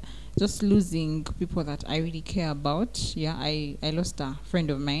 But just losing people that I really care about. I lost a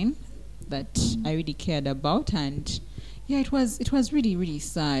friend of mine that I really cared about, and it was really, really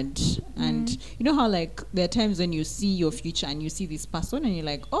sad. And you know how like there are times when you see your future and you see this person and you're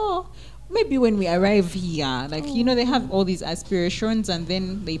like, oh, maybe when we arrive here, like they have all these aspirations and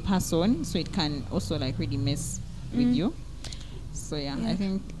then they pass on, so it can also like really mess with you. So I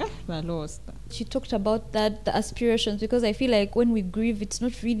think the loss. She talked about that, the aspirations, because I feel like when we grieve, it's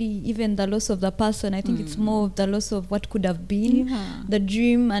not really even the loss of the person. I think it's more of the loss of what could have been, the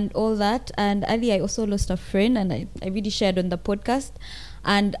dream and all that. And Ali, I also lost a friend, and I really shared on the podcast.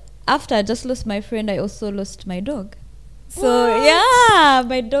 And after I just lost my friend, I also lost my dog. So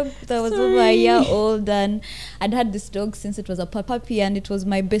my dog that was over a year old, and I'd had this dog since it was a puppy, and it was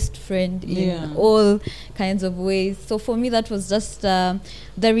my best friend in all kinds of ways. So for me, that was just the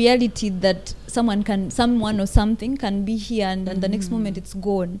reality that someone or something can be here and the next moment it's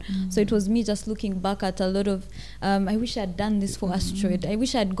gone. So it was me just looking back at a lot of I wish I had done this for Astrid. I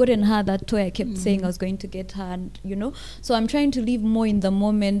wish I had gotten her that toy I kept saying I was going to get her, and so I'm trying to live more in the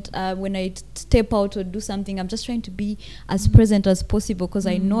moment. When I step out or do something, I'm just trying to be as present as possible, because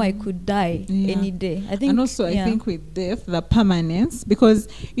I know I could die any day. I think, and also I think with death, the permanence, because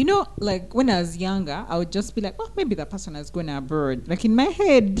like when I was younger, I would just be like, oh, maybe that person has gone abroad, like in my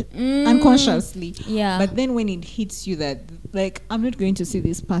head, unconsciously. But then when it hits you that like I'm not going to see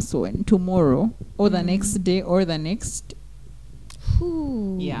this person tomorrow or the next day or the next,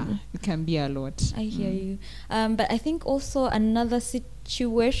 it can be a lot. I hear you. But I think also another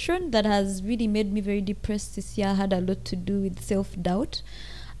situation that has really made me very depressed this year had a lot to do with self-doubt.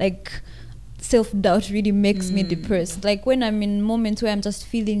 Like self-doubt really makes me depressed. Like when I'm in moments where I'm just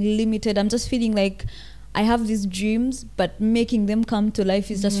feeling limited, I'm just feeling like I have these dreams, but making them come to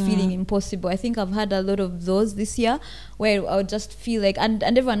life is just feeling impossible. I think I've had a lot of those this year, where I would just feel like, and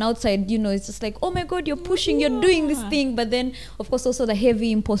everyone outside, it's just like, oh my God, you're pushing, you're doing this thing. But then, of course, also the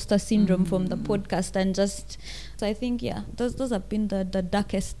heavy imposter syndrome from the podcast, and just, so I think, those have been the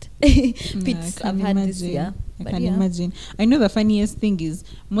darkest pits I've had this year. I can imagine. I know the funniest thing is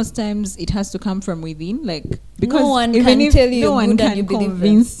most times it has to come from within, like, because no one can tell you, no one can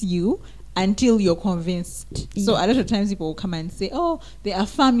convince you until you're convinced. So a lot of times people will come and say, oh, they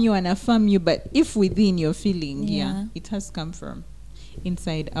affirm you, but if within you're feeling, it has come from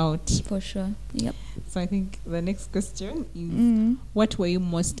inside out. For sure. Yep. So I think the next question is, what were you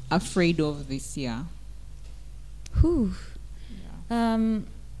most afraid of this year? To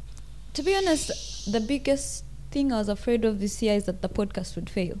be honest, the biggest thing I was afraid of this year is that the podcast would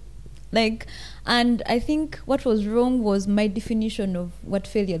fail. And I think what was wrong was my definition of what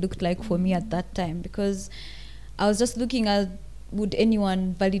failure looked like for me at that time, because I was just looking at, would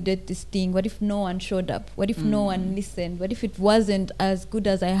anyone validate this thing? What if no one showed up? What if no one listened? What if it wasn't as good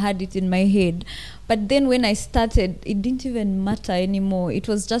as I had it in my head? But then when I started, it didn't even matter anymore. It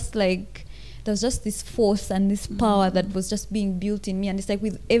was just like there was just this force and this power that was just being built in me. And it's like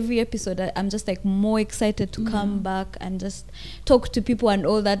with every episode, I'm just like more excited to come back and just talk to people and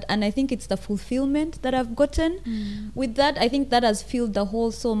all that. And I think it's the fulfillment that I've gotten with that. I think that has filled the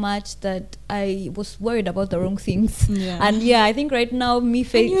hole so much that I was worried about the wrong things. And I think right now me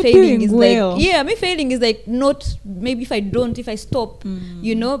failing is well. Like, me failing is like not, maybe if I stop,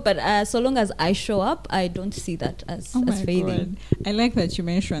 you know, but so long as I show up, I don't see that as failing. God. I like that you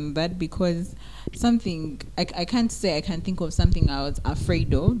mentioned that, because something I can't say I can think of something I was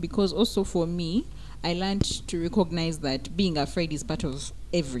afraid of, because also for me, I learned to recognize that being afraid is part of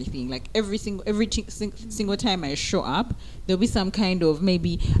everything. Like every single time I show up, there'll be some kind of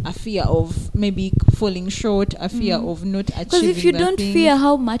maybe a fear of maybe falling short, a fear of not achieving. Because if you don't fear,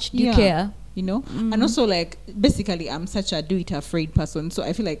 how much do you care? You know, and also like basically I'm such a do-it-afraid person, so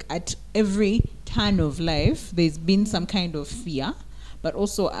I feel like at every turn of life there's been some kind of fear, but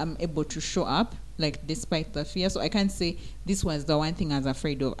also I'm able to show up like despite the fear. So I can't say this was the one thing I was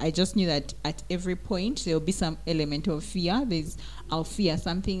afraid of. I just knew that at every point there'll be some element of fear. I'll fear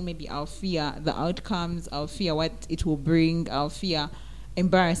something, maybe I'll fear the outcomes, I'll fear what it will bring, I'll fear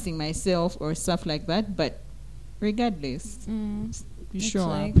embarrassing myself or stuff like that, but regardless, show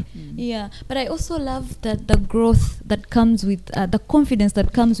up. But I also love that the growth that comes with the confidence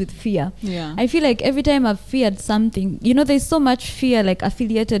that comes with fear. I feel like every time I've feared something, you know, there's so much fear like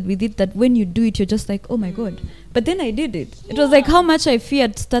affiliated with it that when you do it, you're just like, oh my god, but then I did it. It was like how much I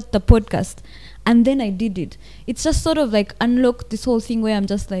feared to start the podcast, and then I did it. It's just sort of like unlocked this whole thing where I'm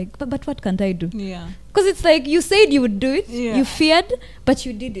just like, but what can't I do? Because it's like you said you would do it, you feared, but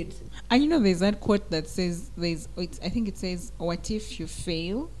you did it. And you know, there's that quote that says, I think it says, what if you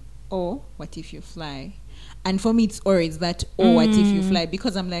fail, or what if you fly? And for me, it's always that, or what if you fly?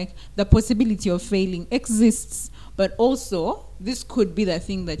 Because I'm like, the possibility of failing exists, but also this could be the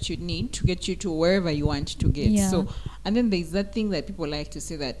thing that you need to get you to wherever you want to get. So, and then there's that thing that people like to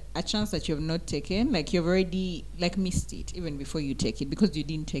say, that a chance that you have not taken, like you've already like missed it even before you take it, because you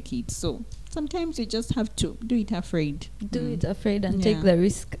didn't take it. So sometimes you just have to do it afraid. Do it afraid and take the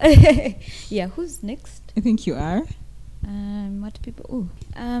risk. Who's next? I think you are.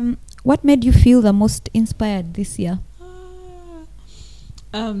 What made you feel the most inspired this year?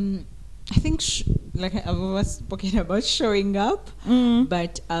 I think like I've always spoken about showing up,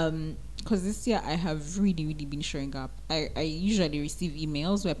 but because this year I have really been showing up. I usually receive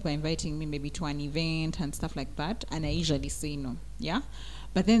emails where people are inviting me maybe to an event and stuff like that, and I usually say no.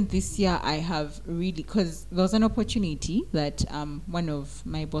 But then this year I have really, because there was an opportunity that one of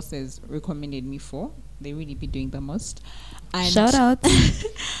my bosses recommended me for. They really be doing the most. And shout out.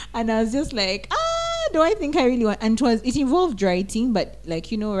 And I was just like, do I think I really want? And it involved writing, but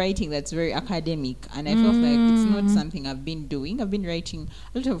like, you know, writing that's very academic. And I felt like it's not something I've been doing. I've been writing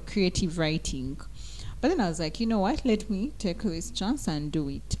a lot of creative writing. But then I was like, you know what? Let me take this chance and do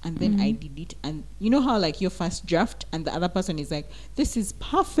it. And then I did it. And you know how like your first draft and the other person is like, this is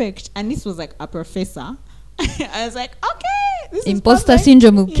perfect. And this was like a professor. I was like, okay, this imposter is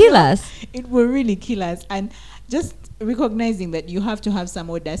syndrome will kill us. It will really kill us. And just recognizing that you have to have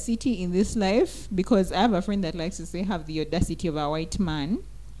some audacity in this life, because I have a friend that likes to say, have the audacity of a white man.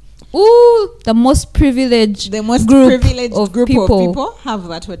 Ooh, the most privileged group of people have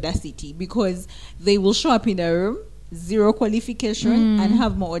that audacity, because they will show up in a room, zero qualification, and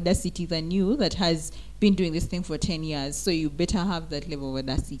have more audacity than you that has been doing this thing for 10 years. So you better have that level of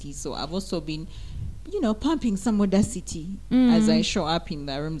audacity. So I've also been, you know, pumping some audacity as I show up in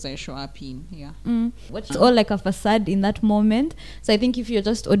the rooms I show up in. It's all like a facade in that moment. So I think if you're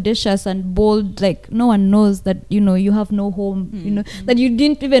just audacious and bold, like no one knows that, you know, you have no home, you know, that you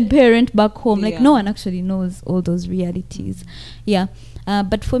didn't even parent back home. Like no one actually knows all those realities.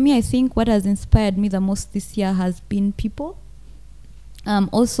 But for me, I think what has inspired me the most this year has been people.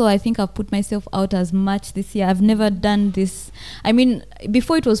 Also, I think I've put myself out as much this year. I've never done this. I mean,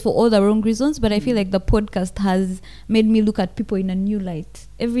 before it was for all the wrong reasons, but I feel like the podcast has made me look at people in a new light.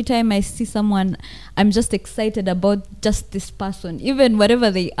 Every time I see someone, I'm just excited about just this person. Even whatever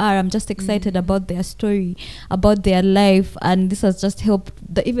they are, I'm just excited about their story, about their life. And this has just helped.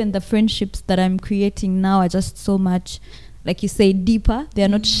 Even the friendships that I'm creating now are just so much, like you say, deeper. They are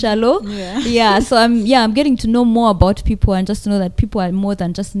not shallow. So I'm getting to know more about people, and just to know that people are more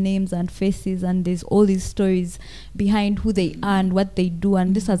than just names and faces, and there's all these stories behind who they are and what they do.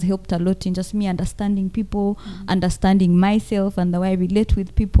 And this has helped a lot in just me understanding people, understanding myself, and the way I relate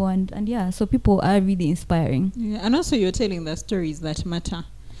with people. And so people are really inspiring. And also you're telling the stories that matter.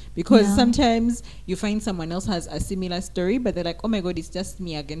 because Yeah. sometimes you find someone else has a similar story, but they're like, oh my God, it's just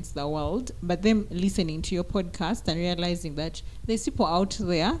me against the world. But them listening to your podcast and realizing that there's people out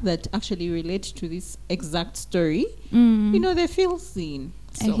there that actually relate to this exact story, Mm. you know, they feel seen.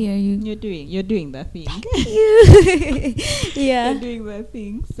 I hear you. You're doing that thing. Yeah. You're doing that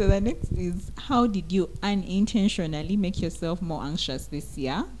thing. So the next is, how did you unintentionally make yourself more anxious this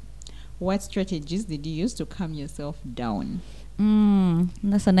year? What strategies did you use to calm yourself down?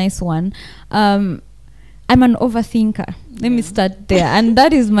 That's a nice one. I'm an overthinker. Let me Yeah. start there. And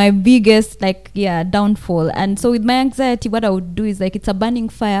that is my biggest, downfall. And so with my anxiety, what I would do is like it's a burning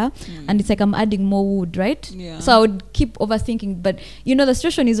fire and it's like I'm adding more wood, right? Yeah. So I would keep overthinking. But, the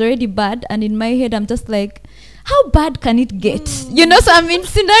situation is already bad. And in my head, I'm just like, how bad can it get? So I'm in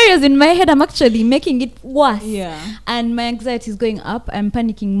scenarios in my head, I'm actually making it worse. Yeah. And my anxiety is going up. I'm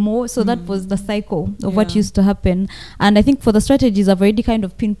panicking more. So that was the cycle of what Yeah. used to happen. And I think for the strategies, I've already kind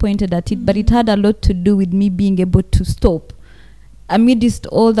of pinpointed at it, but it had a lot to do with me being able to stop amidst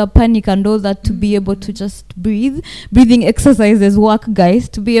all the panic and all that, to be able to just breathe. Breathing exercises work, guys,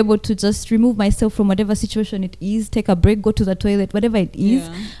 to be able to just remove myself from whatever situation it is, take a break, go to the toilet, whatever it is,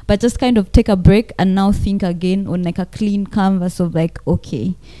 Yeah. but just kind of take a break and now think again on like a clean canvas of like,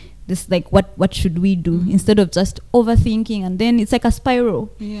 okay, this like what should we do, instead of just overthinking, and then it's like a spiral.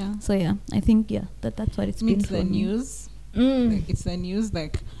 Yeah. So yeah, I think that's what it's been Meets for the me. news. Like, it's the news.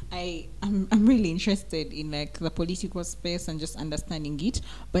 Like I'm really interested in like the political space and just understanding it,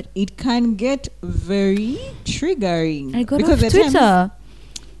 but it can get very triggering. I got because off at times- Twitter.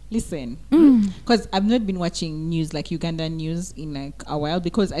 Listen, because I've not been watching news like Uganda news in like a while,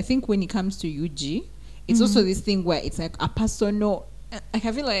 because I think when it comes to UG, it's also this thing where it's like a personal. Like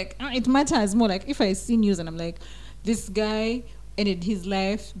I feel like it matters more. Like if I see news and I'm like, this guy ended his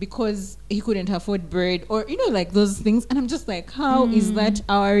life because he couldn't afford bread, or like those things, and I'm just like, how is that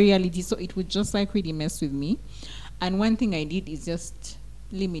our reality? So it would just like really mess with me. And one thing I did is just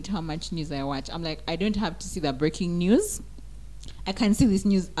limit how much news I watch. I'm like, I don't have to see the breaking news. I can see this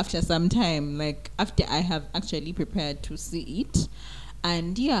news after some time, like after I have actually prepared to see it.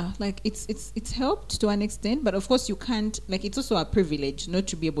 And yeah, like it's helped to an extent, but of course you can't, like, it's also a privilege not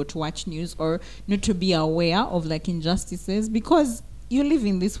to be able to watch news or not to be aware of like injustices, because you live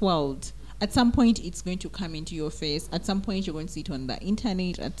in this world. At some point it's going to come into your face, at some point you're going to see it on the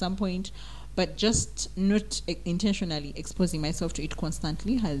internet, at some point, but just not intentionally exposing myself to it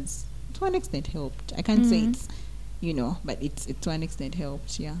constantly has to an extent helped. I can't say it's but it's to an extent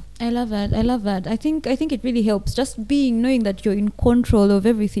helped. Yeah, I love that. I think it really helps, just knowing that you're in control of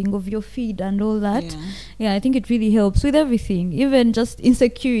everything, of your feed and all that. Yeah, I think it really helps with everything, even just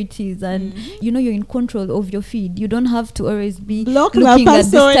insecurities, and you're in control of your feed. You don't have to always be Block the looking at this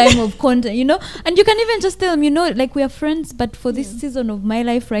person. time of content, and you can even just tell them, like, we are friends, but for this season of my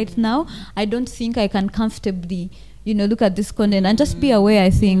life right now, I don't think I can comfortably look at this content, and just be aware. I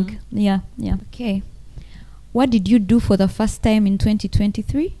think yeah. Okay, what did you do for the first time in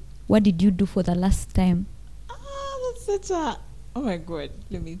 2023? What did you do for the last time? That's such a, oh my God,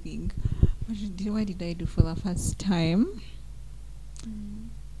 let me think. What did I do for the first time?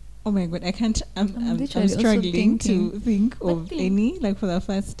 Oh my God, I can't. I'm literally also struggling to thinking. think But of think. any, like, for the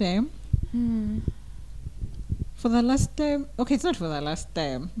first time. For the last time, okay, it's not for the last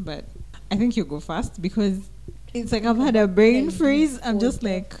time, but I think you go first, because it's like I've had a brain freeze. I'm just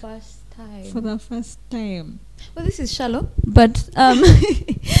like, first time. for the first time. Well, this is shallow, but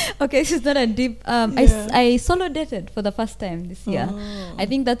okay, this is not a deep. I solo dated for the first time this year. Oh. I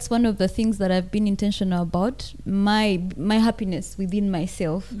think that's one of the things that I've been intentional about. My happiness within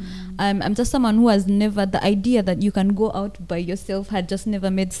myself. I'm just someone who has never, the idea that you can go out by yourself had just never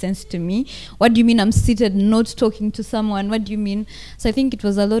made sense to me. What do you mean I'm seated not talking to someone? What do you mean? So I think it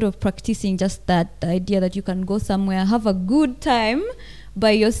was a lot of practicing just that, the idea that you can go somewhere, have a good time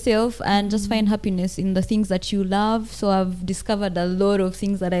by yourself, and just find happiness in the things that you love. So I've discovered a lot of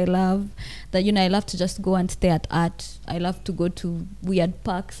things that I love, that I love to just go and stare at art. I love to go to weird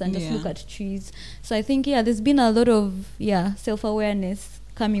parks and just look at trees. So I think there's been a lot of self-awareness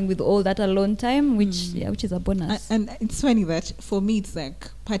coming with all that alone time, which is a bonus. And it's funny that for me it's like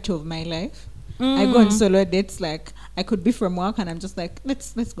part of my life. I go on solo dates. Like, I could be from work and I'm just like,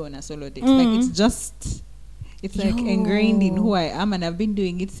 let's go on a solo date. Like, it's like ingrained in who I am, and I've been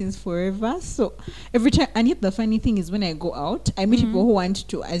doing it since forever. So every time, and yet the funny thing is, when I go out, I meet people who want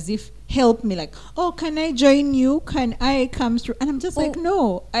to as if help me, like, oh, can I join you? Can I come through? And I'm just like,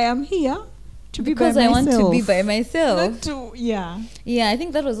 no, I am here to be by myself. Because I want to be by myself. Not to, yeah. Yeah, I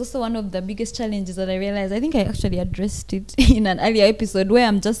think that was also one of the biggest challenges that I realized. I think I actually addressed it in an earlier episode, where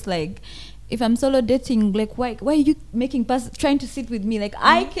I'm just like, if I'm solo dating, like why are you making trying to sit with me? Like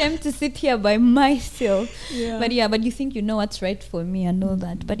I came to sit here by myself. But you think you know what's right for me and all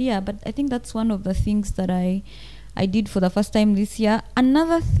that. But I think that's one of the things that I did for the first time this year.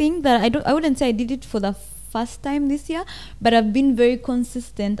 Another thing that I wouldn't say I did it for the first time this year, but I've been very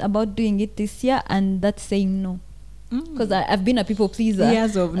consistent about doing it this year, and that's saying no. Because I've been a people pleaser.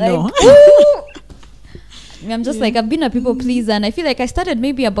 Years of like, no. I'm just like, I've been a people pleaser, and I feel like I started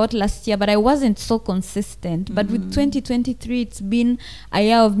maybe about last year, but I wasn't so consistent. But with 2023, it's been a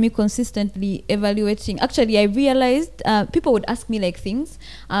year of me consistently evaluating. Actually, I realized people would ask me like things.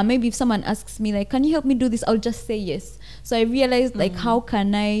 Maybe if someone asks me like, can you help me do this? I'll just say yes. So I realized like, how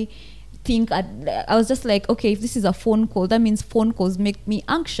can I I was just like, okay, if this is a phone call, that means phone calls make me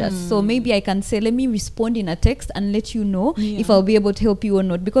anxious. So maybe I can say, let me respond in a text and let you know if I'll be able to help you or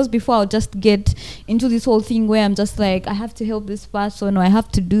not. Because before I'll just get into this whole thing where I'm just like, I have to help this person or I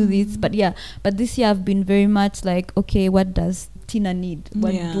have to do this. But this year I've been very much like, okay, what does Tina need?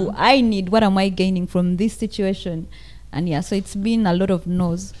 What do I need? What am I gaining from this situation? And so it's been a lot of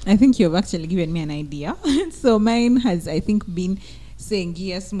no's. I think you've actually given me an idea. So mine has, I think, been saying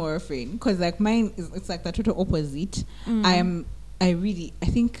yes more often, because like mine it's like the total opposite. I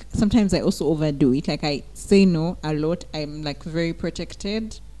think sometimes I also overdo it. Like I say no a lot. I'm like very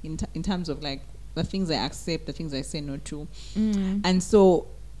protected in terms of like the things I accept, the things I say no to. And so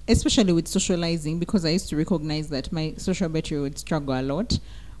especially with socializing, because I used to recognize that my social battery would struggle a lot.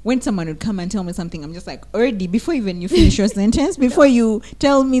 When someone would come and tell me something, I'm just like, already, before even you finish your sentence, before you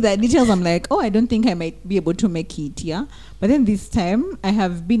tell me the details, I'm like, oh, I don't think I might be able to make it, But then this time, I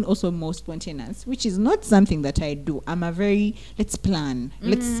have been also more spontaneous, which is not something that I do. I'm a very, let's plan.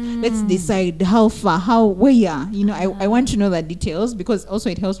 Let's decide how far, where, I want to know the details, because also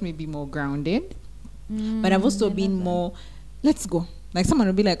it helps me be more grounded. But I've also been more, let's go. Like someone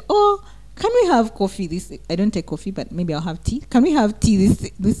will be like, oh, can we have coffee this? I don't take coffee, but maybe I'll have tea. Can we have tea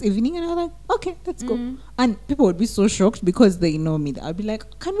this evening? And I'm like, okay, let's go. And people would be so shocked because they know me. I'll be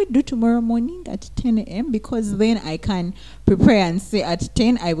like, can we do tomorrow morning at 10 a.m.? Because then I can prepare and say at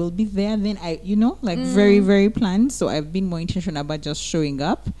 10 I will be there. Then very, very planned. So I've been more intentional about just showing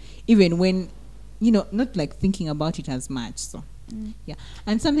up, even when, not like thinking about it as much. So,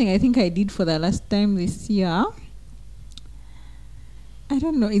 And something I think I did for the last time this year, I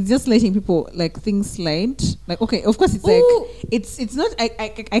don't know. It's just letting people like things slide. Like, okay, of course, it's like it's not.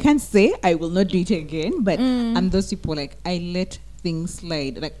 I can't say I will not do it again, but I'm those people like I let things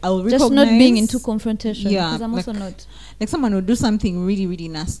slide. Like I'll recognize, just not being into confrontation. Because I'm also not. Like someone will do something really, really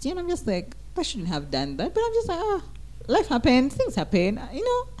nasty, and I'm just like, I shouldn't have done that. But I'm just like, life happens, things happen,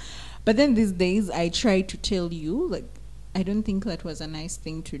 But then these days, I try to tell you like, I don't think that was a nice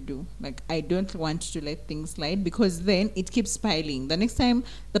thing to do. Like, I don't want to let things slide, because then it keeps piling. The next time,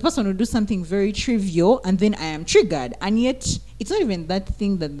 the person will do something very trivial, and then I am triggered. And yet, it's not even that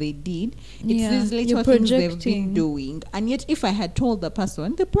thing that they did. It's these little things they've been doing. And yet, if I had told the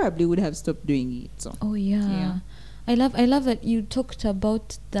person, they probably would have stopped doing it. So. Oh, yeah. I love that you talked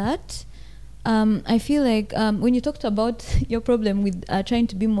about that. I feel like when you talked about your problem with trying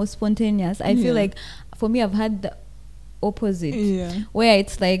to be more spontaneous, I feel like, for me, I've had the opposite, where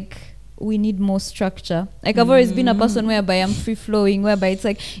it's like we need more structure. Like I've always been a person whereby I'm free flowing, whereby it's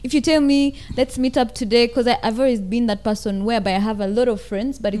like if you tell me let's meet up today, because I've always been that person whereby I have a lot of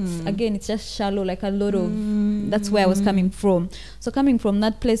friends, but it's just shallow, like a lot of that's where I was coming from. So coming from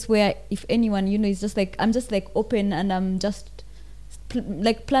that place where if anyone it's just like I'm just like open, and I'm just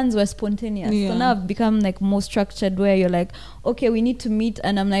like plans were spontaneous. So now I've become like more structured, where you're like, okay, we need to meet,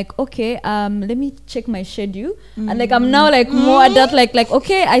 and I'm like, okay, let me check my schedule, and like I'm now like more adult, like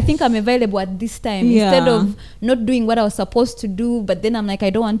okay, I think I'm available at this time, instead of not doing what I was supposed to do. But then I'm like, I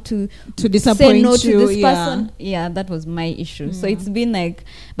don't want to disappoint say no you, to this person. That was my issue. So it's been like,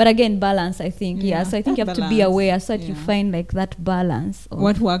 but again, balance, I think. So I think you have to be aware so that you find like that balance of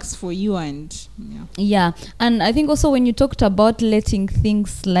what works for you. And and I think also when you talked about letting things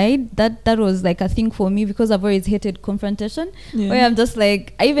slide, that was like a thing for me, because I've always hated confrontation, where I'm just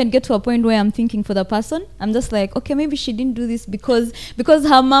like, I even get to a point where I'm thinking for the person, I'm just like, okay, maybe she didn't do this because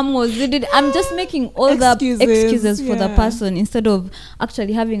her mom I'm just making all the excuses for the person, instead of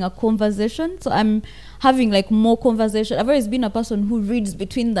actually having a conversation. So I'm having like more conversation. I've always been a person who reads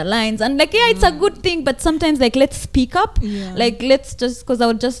between the lines, and like it's a good thing, but sometimes like let's speak up, like let's just, because I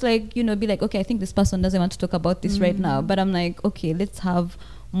would just like be like, okay, I think this person doesn't want to talk about this right now, but I'm like, okay, let's have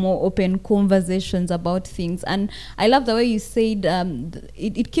more open conversations about things. And I love the way you said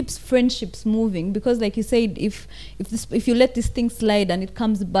it keeps friendships moving, because like you said, if you let this thing slide and it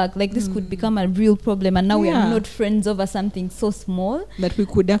comes back, like this could become a real problem, and now we are not friends over something so small that we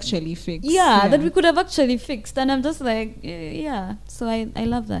could actually fix. That we could have actually fixed. And I'm just like, so I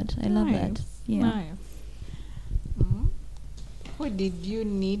love that. I love that. Nice. Who did you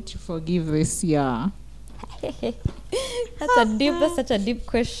need to forgive this year? That's such a deep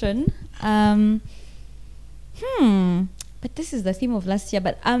question. But this is the theme of last year.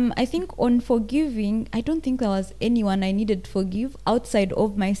 But I think on forgiving, I don't think there was anyone I needed to forgive outside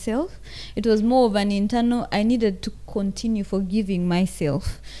of myself. It was more of an internal. I needed to continue forgiving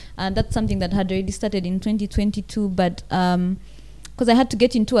myself, and that's something that had already started in 2022. But because I had to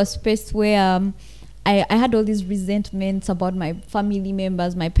get into a space where I had all these resentments about my family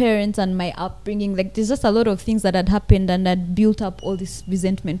members, my parents, and my upbringing. Like, there's just a lot of things that had happened and had built up all this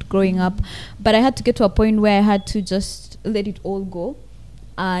resentment growing up. But I had to get to a point where I had to just let it all go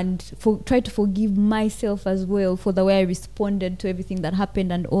and try to forgive myself as well for the way I responded to everything that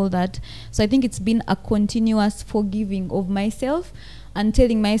happened and all that. So I think it's been a continuous forgiving of myself and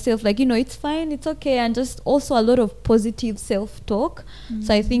telling myself, like, it's fine, it's okay, and just also a lot of positive self-talk.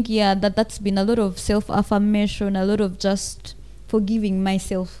 So I think, that's been a lot of self-affirmation, a lot of just forgiving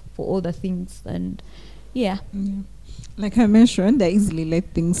myself for all the things. And like I mentioned, I easily let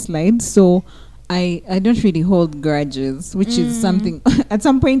things slide, so I don't really hold grudges, which is something at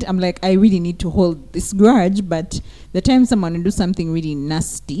some point I'm like, I really need to hold this grudge. But the time someone will do something really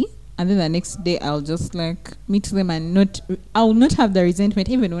nasty, and then the next day I'll just like meet them and I'll not have the resentment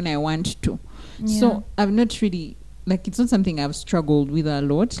even when I want to. So I've not really, like, it's not something I've struggled with a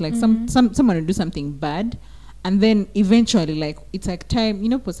lot. Like someone will do something bad, and then eventually, like, it's like time,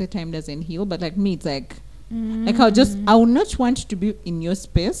 per se time doesn't heal, but like me, it's like I will not want to be in your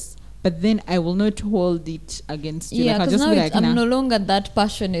space, but then I will not hold it against you. Because like, now I'm no longer that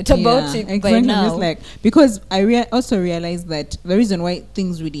passionate about it by now. Just like, because I also realized that the reason why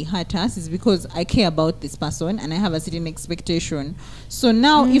things really hurt us is because I care about this person and I have a certain expectation. So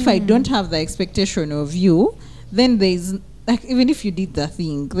now if I don't have the expectation of you, then there's, like, even if you did the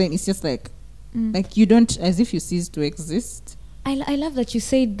thing, then it's just like you don't, as if you cease to exist. I love that you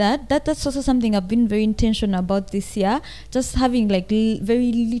said that. That's also something I've been very intentional about this year. Just having like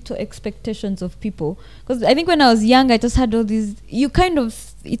very little expectations of people. Because I think when I was young, I just had all these.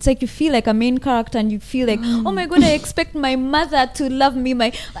 It's like you feel like a main character, and you feel like, oh my god, I expect my mother to love me.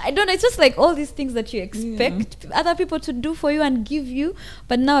 I don't know. It's just like all these things that you expect other people to do for you and give you.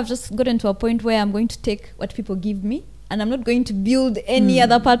 But now I've just gotten to a point where I'm going to take what people give me, and I'm not going to build any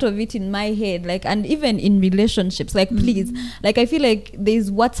other part of it in my head. Like, and even in relationships, like, please, like, I feel like there's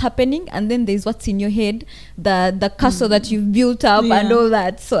what's happening, and then there's what's in your head, the castle that you've built up and all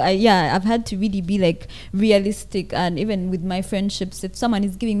that. So I've had to really be like realistic. And even with my friendships, if someone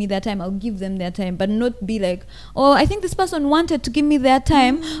is giving me their time, I'll give them their time, but not be like, oh, I think this person wanted to give me their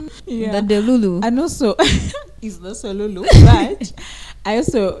time. The Lulu. And also, it's not so Lulu, but I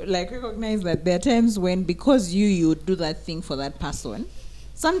also like recognize that there are times when, because you do that thing for that person,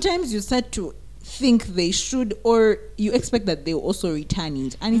 sometimes you start to think they should, or you expect that they'll also return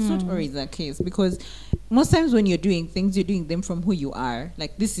it, and it's not always the case, because most times when you're doing things, you're doing them from who you are.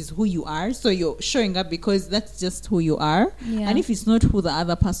 Like, this is who you are, so you're showing up because that's just who you are. And if it's not who the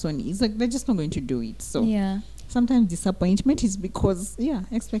other person is, like, they're just not going to do it. So sometimes disappointment is because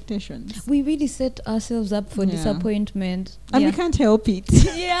expectations. We really set ourselves up for disappointment, and we can't help it.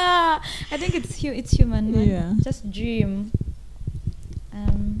 I think it's human, man. Just dream.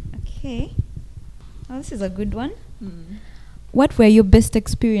 Okay, well, this is a good one. What were your best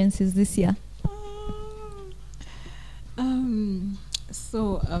experiences this year?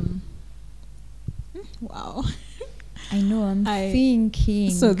 Wow. I know, I'm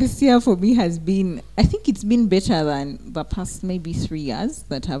thinking. So this year for me has been, I think it's been better than the past maybe 3 years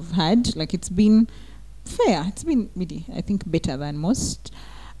that I've had. Like, it's been fair. It's been really, I think, better than most.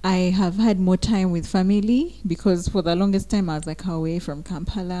 I have had more time with family, because for the longest time I was like away from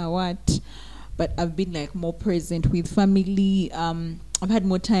Kampala, but I've been like more present with family. I've had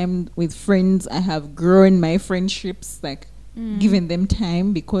more time with friends. I have grown my friendships, like given them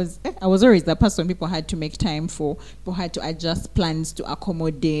time, because I was always the person people had to make time for. People had to adjust plans to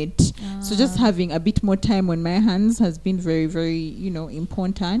accommodate. So just having a bit more time on my hands has been very, very,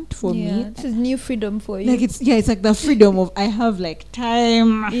 important for me. This is new freedom for you. Like, it's like the freedom of, I have like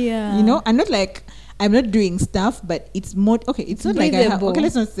time, and not like I'm not doing stuff, but it's more, okay, it's not breathable. Like I have, okay,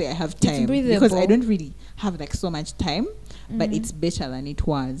 let's not say I have time, because I don't really have like so much time, but it's better than it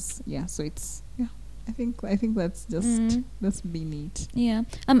was. So it's, I think that's just that's been it. Yeah.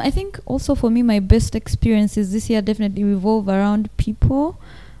 I think also for me, my best experiences this year definitely revolve around people.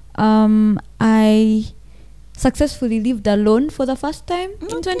 I successfully lived alone for the first time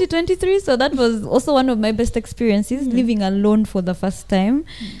in 2023, so that was also one of my best experiences, living alone for the first time.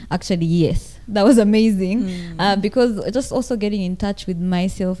 Actually, yes, that was amazing, because just also getting in touch with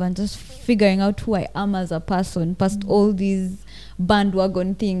myself and just figuring out who I am as a person past all these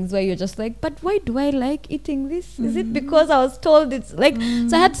bandwagon things where you're just like, but why do I like eating this? Is it because I was told it's like,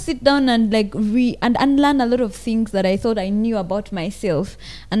 so I had to sit down and like and unlearn a lot of things that I thought I knew about myself,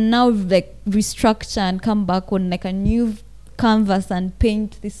 and now like restructure and come back on like a new canvas and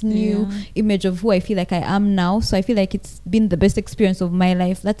paint this new image of who I feel like I am now. So I feel like it's been the best experience of my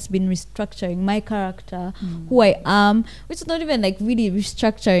life. That's been restructuring my character, who I am, which is not even like really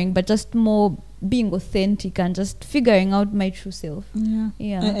restructuring, but just more being authentic and just figuring out my true self.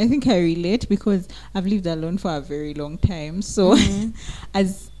 I think I relate because I've lived alone for a very long time, so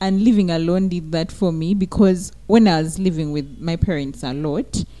and living alone did that for me, because when I was living with my parents a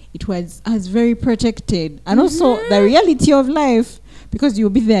lot, I was very protected, and also the reality of life, because you'll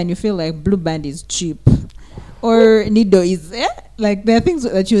be there and you feel like Blue Band is cheap or Nido is like there are things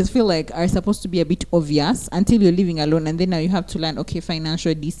that you feel like are supposed to be a bit obvious until you're living alone, and then now you have to learn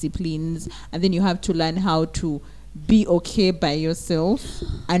financial disciplines, and then you have to learn how to be okay by yourself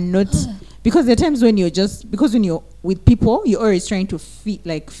and not because there are times when when you're with people, you're always trying to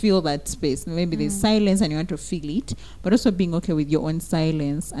feel that space. Maybe there's silence and you want to feel it, but also being okay with your own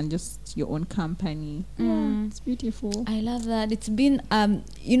silence and just your own company. It's beautiful. I love that. It's been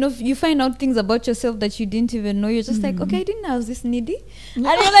you find out things about yourself that you didn't even know. You're just like, okay, I didn't know I was this needy, and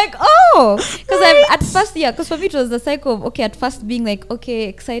you're like, oh, because at first, because for me it was the cycle of at first being like, okay,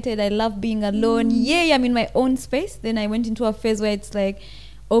 excited, I love being alone, I'm in my own space. Then I went into a phase where it's like,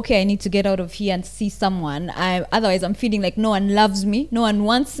 okay, I need to get out of here and see someone. Otherwise, I'm feeling like no one loves me, no one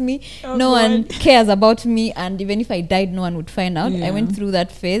wants me, no one cares about me, and even if I died, no one would find out. I went through that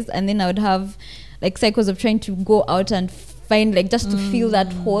phase, and then I would have like cycles of trying to go out and find like just to fill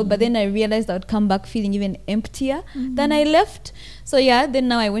that hole. But then I realized I would come back feeling even emptier than I left. So then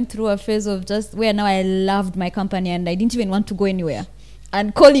now I went through a phase of just where now I loved my company and I didn't even want to go anywhere.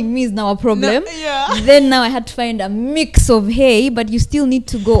 And calling me is now a problem. Then now I had to find a mix of, hey, but you still need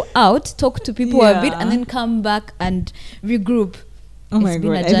to go out, talk to people a bit, and then come back and regroup. Oh my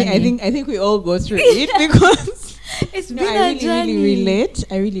God. I think we all go through it because it's been a journey.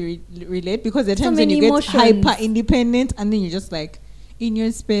 I really relate because there are times when you get hyper independent and then you're just like in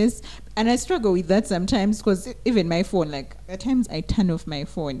your space. And I struggle with that sometimes because even my phone, like at times I turn off my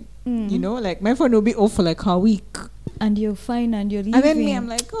phone, like my phone will be off for like a week. And you're fine and you're leaving. And then I'm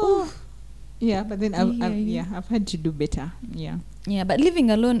like, but then I've had to do better. Yeah, but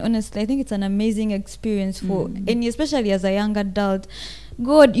living alone, honestly, I think it's an amazing experience for, and especially as a young adult.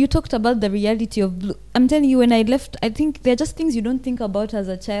 God, you talked about the reality of I'm telling you, when I left, I think they're just things you don't think about as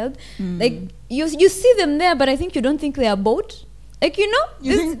a child. Like you see them there, but I think you don't think they're about. Like, you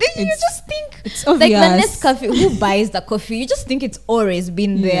just think it's obvious. Like the Nescafe, who buys the coffee? You just think it's always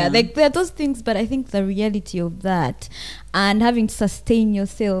been there. Like there are those things, but I think the reality of that and having to sustain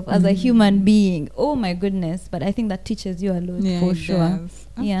yourself as a human being, oh my goodness. But I think that teaches you a lot for sure.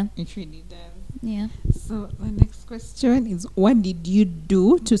 It really does. Yeah. So the next question is, what did you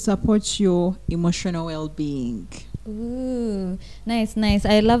do to support your emotional well-being? Ooh, nice.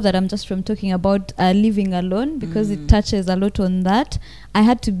 I love that I'm just from talking about living alone because it touches a lot on that. I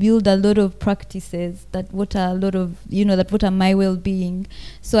had to build a lot of practices that water my well-being.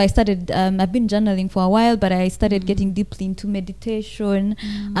 So I started, I've been journaling for a while, but I started getting deeply into meditation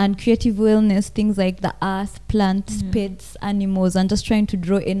and creative wellness, things like the earth, plants, pets, animals, and just trying to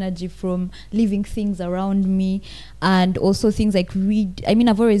draw energy from living things around me. And also things like read. I mean,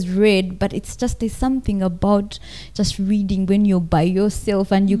 I've always read, but it's just, there's something about just reading when you're by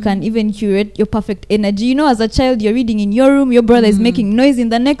yourself and you can even curate your perfect energy. As a child, you're reading in your room, your brother is making noise in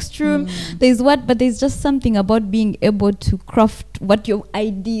the next room. But there's just something about being able to craft what your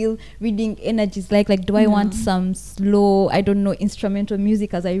ideal reading energy is like. Like, do I want some slow, instrumental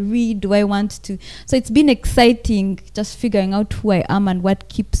music as I read? Do I want to? So it's been exciting just figuring out who I am and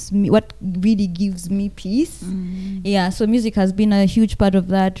what really gives me peace. Yeah, so music has been a huge part of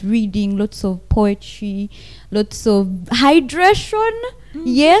that. Reading, lots of poetry, lots of hydration.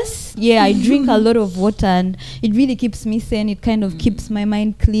 Yes, I drink a lot of water and it really keeps me sane. It kind of keeps my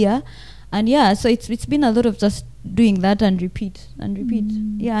mind clear. And so it's been a lot of just doing that and repeat.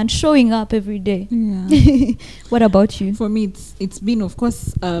 Yeah, and showing up every day. Yeah. What about you? For me, it's been, of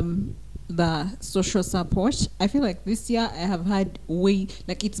course, the social support, I feel like this year I have had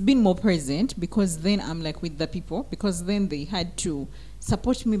it's been more present, because then I'm like with the people, because then they had to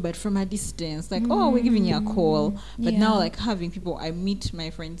support me but from a distance, like oh, we're giving you a call, but now like having people, I meet my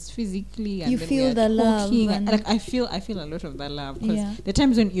friends physically and you then feel we are the love, talking, and like I feel a lot of that love, because the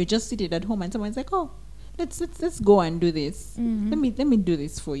times when you're just seated at home and someone's like, oh, let's go and do this, let me do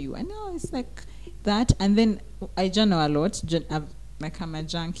this for you, and now it's like that. And then I journal a lot. I'm a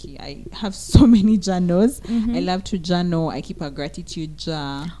junkie. I have so many journals. I love to journal. I keep a gratitude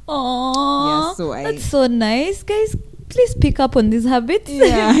jar. Oh, yeah, so that's so nice, guys. Please pick up on these habits.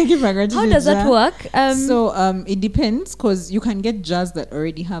 Yeah, I keep a gratitude jar. How does that work? It depends, because you can get jars that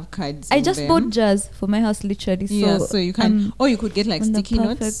already have cards. I just bought jars for my house, literally. So you can, or you could get like sticky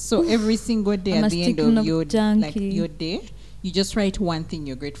notes. So every single day at the end of your day, you just write one thing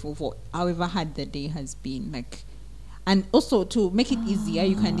you're grateful for, however hard the day has been, like. And also, to make it easier,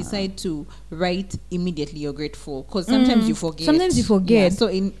 you can decide to write immediately you're grateful, because sometimes you forget. Yeah, so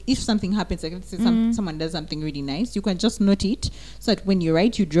if something happens, like let's say someone does something really nice, you can just note it, so that when you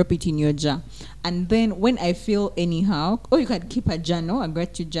write, you drop it in your jar. And then when I feel anyhow, or you can keep a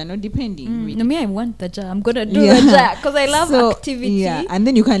gratitude journal, depending. No, me, I want the jar. I'm gonna do the jar because I love activity. Yeah, and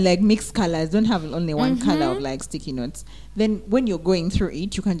then you can like mix colors. Don't have only one color of like sticky notes. Then when you're going through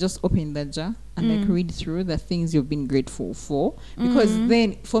it, you can just open the jar and like read through the things you've been grateful for, because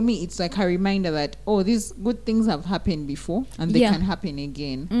then for me it's like a reminder that, oh, these good things have happened before and they can happen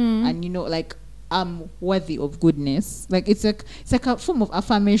again. And you know, like I'm worthy of goodness. Like it's like a form of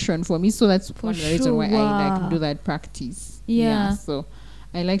affirmation for me. So that's one of the reasons why I like do that practice. Yeah. So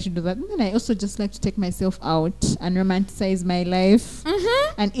I like to do that. And then I also just like to take myself out and romanticize my life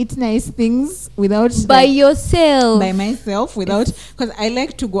and eat nice things without by myself, without, because I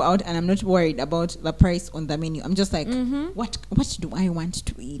like to go out and I'm not worried about the price on the menu. I'm just like, what do I want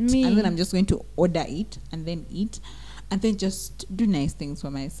to eat? And then I'm just going to order it and then eat. And then just do nice things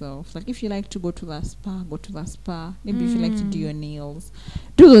for myself. Like if you like to go to the spa, go to the spa. Maybe if you like to do your nails,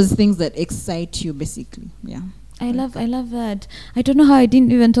 do those things that excite you, basically. Yeah. I love that. I don't know how I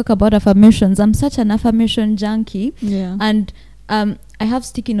didn't even talk about affirmations. I'm such an affirmation junkie. Yeah. And I have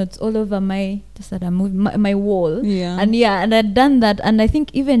sticky notes all over my wall. Yeah. And I've done that. And I think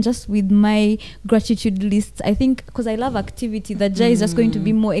even just with my gratitude lists, I think because I love activity, the jar is just going to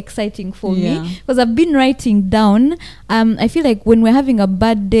be more exciting for me. Because I've been writing down. I feel like when we're having a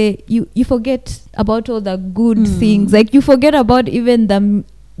bad day, you forget about all the good things. Like you forget about even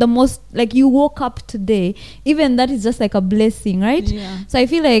the most, like you woke up today, even that is just like a blessing, right? So I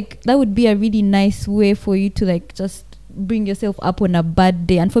feel like that would be a really nice way for you to like just bring yourself up on a bad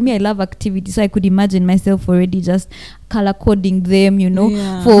day. And for me, I love activity, so I could imagine myself already just color coding them,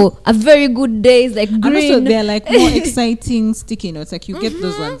 for a very good day, like green. And also they're like more exciting sticky notes, like you get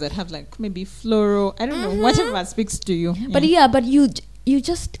those ones that have like maybe floral, I don't know, whatever speaks to you. But you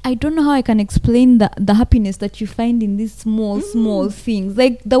just, I don't know how I can explain the happiness that you find in these small things.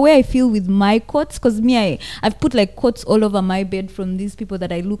 Like the way I feel with my quotes, because I've put like quotes all over my bed from these people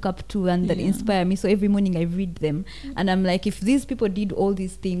that I look up to and that inspire me. So every morning I read them and I'm like, if these people did all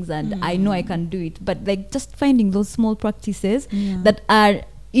these things and I know I can do it. But like just finding those small practices that are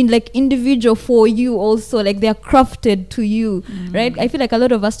in like individual for you also, like they're crafted to you, right? I feel like a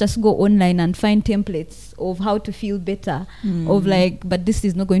lot of us just go online and find templates of how to feel better, of like, but this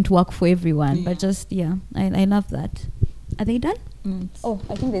is not going to work for everyone. But just I love that. Are they done? Oh,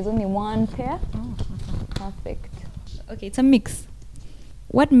 I think there's only one pair. Perfect. Okay, it's a mix.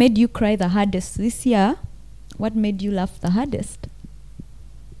 What made you cry the hardest this year? What made you laugh the hardest?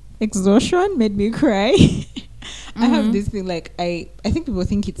 Exhaustion made me cry. I have this thing, like I think people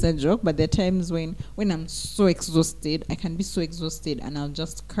think it's a joke, but there are times when I'm so exhausted, I can be so exhausted and I'll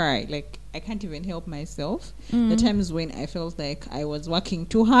just cry. Like I can't even help myself. The times when I felt like I was working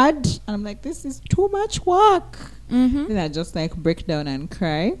too hard and I'm like, this is too much work. Then I just like break down and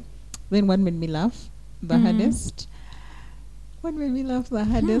cry. Then what made me laugh the hardest? What made me laugh the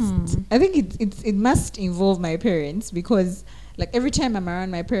hardest? I think it must involve my parents, because like every time I'm around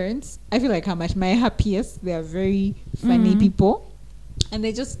my parents, I feel like I'm at my happiest. They are very funny people, and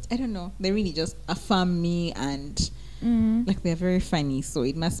they just, I don't know, they really just affirm me, and like they're very funny. So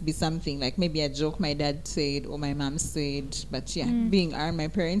it must be something like maybe a joke my dad said or my mom said. But being around my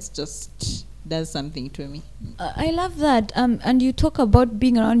parents just does something to me. I love that. And you talk about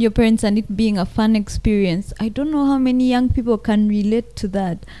being around your parents and it being a fun experience. I don't know how many young people can relate to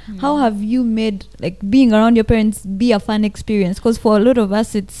that. How have you made like being around your parents be a fun experience? Because for a lot of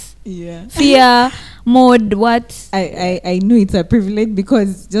us it's fear mode, what? I knew it's a privilege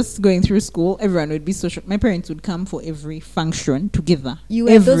because just going through school, everyone would be social. My parents would come for every function together. You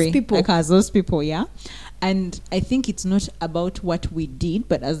were those people. Like as those people, yeah. And I think it's not about what we did,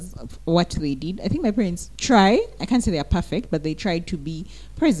 but as what they did. I think my parents try. I can't say they are perfect, but they try to be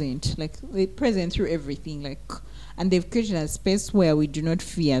present. Like they're present through everything. Like, and they've created a space where we do not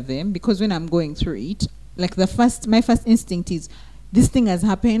fear them. Because when I'm going through it, like my first instinct is, this thing has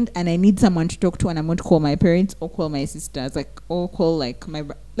happened and I need someone to talk to, and I'm going to call my parents or call my sisters, or call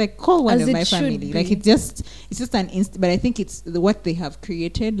call one As of my it should family. be. Like it's just an instinct, but I think it's what they have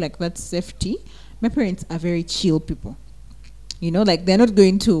created, like that safety. My parents are very chill people. Like they're not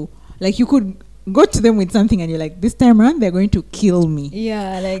going to, like you could go to them with something and you're like, this time around they're going to kill me.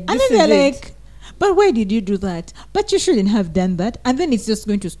 Yeah, like And then they're like, but why did you do that? But you shouldn't have done that. And then it's just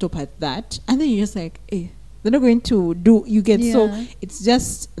going to stop at that. And then you're just like, hey, they're not going to do, you get, so it's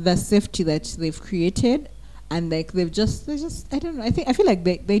just the safety that they've created. And like they just, I don't know. I feel like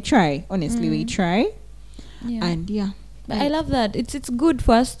they try, honestly, they try. Yeah. And yeah. But I love that. It's good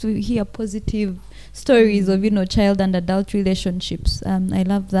for us to hear positive stories of child and adult relationships. I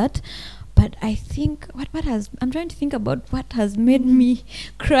love that. But I think I'm trying to think about what has made me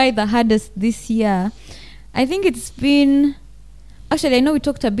cry the hardest this year. I think it's been, actually I know we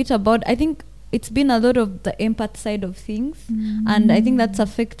talked a bit about, I think it's been a lot of the empath side of things, and I think that's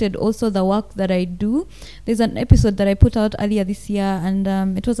affected also the work that I do. There's an episode that I put out earlier this year, and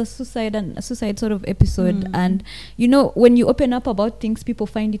it was a suicide sort of episode. And when you open up about things, people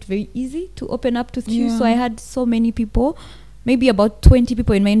find it very easy to open up to you. So I had so many people, maybe about 20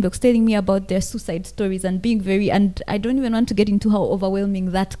 people in my inbox, telling me about their suicide stories and being and I don't even want to get into how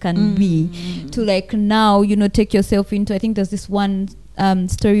overwhelming that can be to like now take yourself into. I think there's this one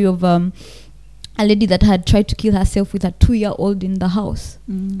story of a lady that had tried to kill herself with a 2-year-old in the house.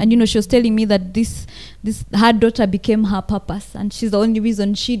 And she was telling me that this her daughter became her purpose, and she's the only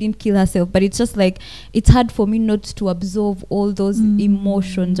reason she didn't kill herself. But it's just like, it's hard for me not to absorb all those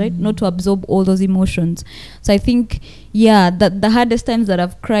emotions, right? Not to absorb all those emotions. So I think that the hardest times that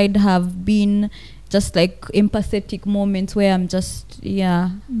I've cried have been just like empathetic moments where I'm just I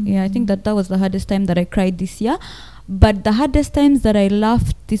think that was the hardest time that I cried this year. But the hardest times that I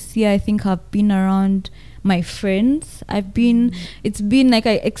laughed this year, I think, have been around my friends. It's been like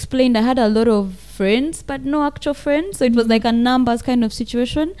I explained, I had a lot of friends, but no actual friends. So it was like a numbers kind of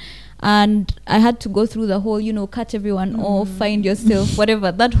situation. And I had to go through the whole, cut everyone off, find yourself,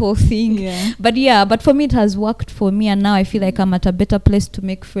 whatever, that whole thing. Yeah. But for me, it has worked for me. And now I feel like I'm at a better place to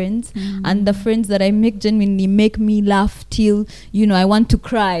make friends. And the friends that I make genuinely make me laugh till, I want to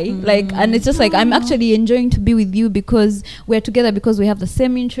cry. And it's just like, I'm actually enjoying to be with you because we're together because we have the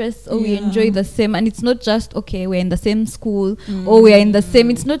same interests, or we enjoy the same. And it's not just, okay, we're in the same school, or we're in the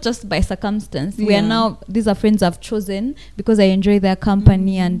same, it's not just by circumstance. We are now, these are friends I've chosen because I enjoy their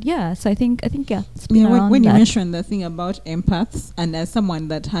company. And so I think it's been around when that. You mentioned the thing about empaths, and as someone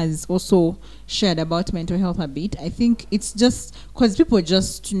that has also shared about mental health a bit, I think it's just because people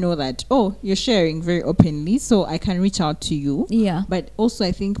just know that, oh, you're sharing very openly, so I can reach out to you. But also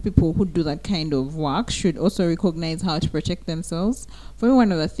I think people who do that kind of work should also recognize how to protect themselves. For me,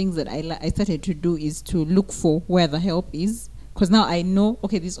 one of the things that I started to do is to look for where the help is. Because now I know,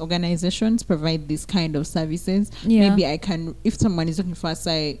 okay, these organizations provide this kind of services. Maybe I can, if someone is looking for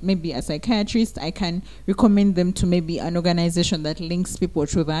maybe a psychiatrist, I can recommend them to maybe an organization that links people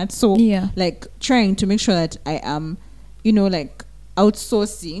to that. So, like, trying to make sure that I am, like,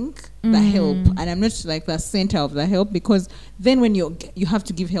 outsourcing the help, and I'm not like the center of the help, because then when you have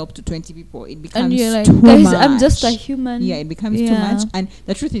to give help to 20 people, it becomes like, too much. I'm just a human. It becomes too much. And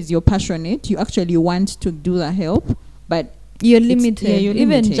the truth is, you're passionate. You actually want to do the help, but you're limited.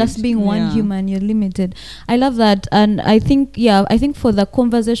 Even just being one human, you're limited. I love that. And I think for the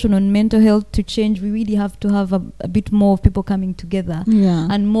conversation on mental health to change, we really have to have a bit more of people coming together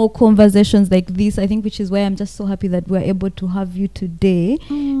and more conversations like this. I think, which is why I'm just so happy that we're able to have you today.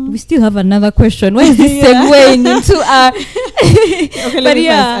 We still have another question. Why is this segueing into our okay, let me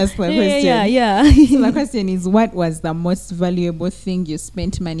ask the question. So the question is, what was the most valuable thing you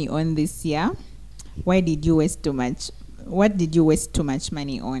spent money on this year? Why did you waste too much? What did you waste too much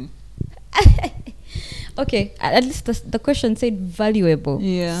money on? Okay, at least the question said valuable.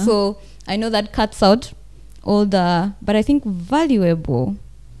 So I know that cuts out all the, but I think valuable,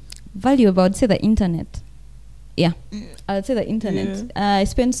 I'd say the internet. yeah, I'd say the internet. I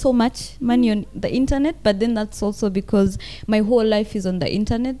spend so much money on the internet, but then that's also because my whole life is on the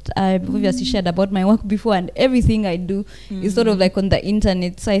internet. I've obviously shared about my work before, and everything I do is sort of like on the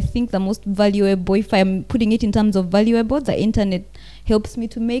internet. So I think the most valuable, if I'm putting it in terms of valuable, the internet helps me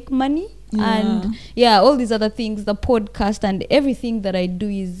to make money. And all these other things, the podcast and everything that I do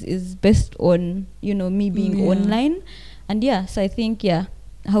is based on, you know, me being online. And so I think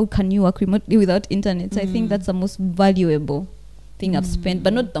how can you work remotely without internet? So I think that's the most valuable thing I've spent,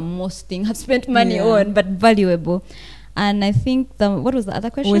 but not the most thing I've spent money on, but valuable. And I think what was the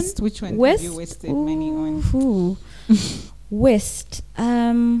other question? Which one have you wasted money on? West.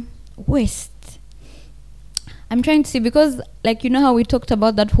 I'm trying to see, because like, you know how we talked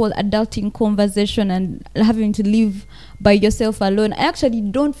about that whole adulting conversation and having to live by yourself alone. I actually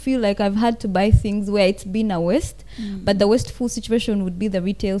don't feel like I've had to buy things where it's been a waste, but the wasteful situation would be the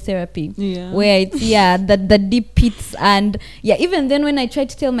retail therapy, where it's the deep pits. And even then when I try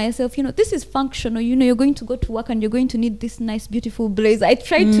to tell myself, you know, this is functional, you know, you're going to go to work and you're going to need this nice beautiful blazer, I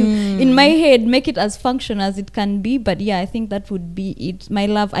try to in my head make it as functional as it can be. But I think that would be it. I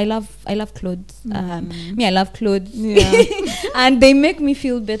love clothes. I love clothes. And they make me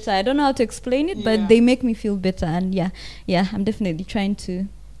feel better. I don't know how to explain it, but they make me feel better. And I'm definitely trying to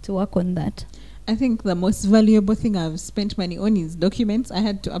work on that. I think the most valuable thing I've spent money on is documents. I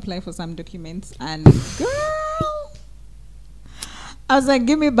had to apply for some documents, and girl, I was like,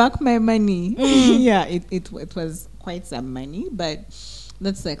 give me back my money. It was quite some money, but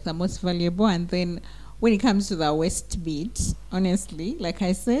that's like the most valuable. And then when it comes to the waist bit, honestly, like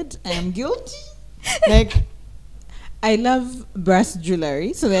I said, I am guilty. Like, I love brass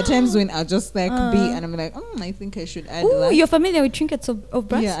jewelry, so there are times when I'll just like and I'm like, I think I should add that. You're familiar with trinkets of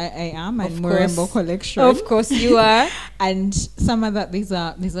brass? Yeah, I am. And Morembo collection. Of course you are. And some of that, there's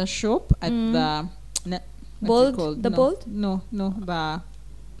a shop at the Bold. Bold? No,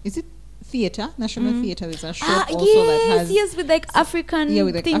 is it theater? National Theater. There's a shop also that has with like African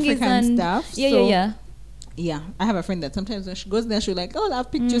with like thingies African and stuff. Yeah, I have a friend that sometimes when she goes there, she'll like, I'll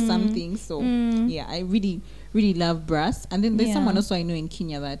picture something. So I really, really love brass. And then there's someone also I know in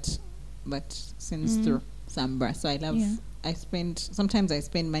Kenya that sends through some brass. So I love. Sometimes I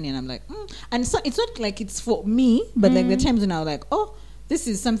spend money and I'm like, and so it's not like it's for me, but like the times when I'm like, this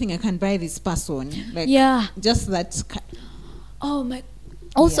is something I can buy this person. Like, just that. Oh my.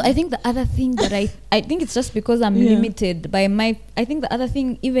 Also, I think the other thing that I think it's just because I'm limited by I think the other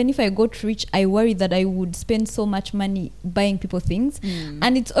thing, even if I got rich, I worry that I would spend so much money buying people things.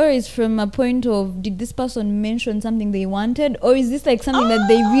 And it's always from a point of, did this person mention something they wanted? Or is this like something that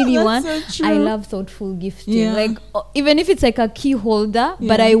they really want? So I love thoughtful gifting. Like, even if it's like a key holder,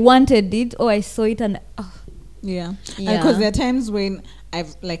 but I wanted it, or I saw it and... Because there are times when I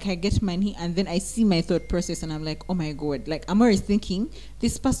get money and then I see my thought process and I'm like, oh my God, like I'm always thinking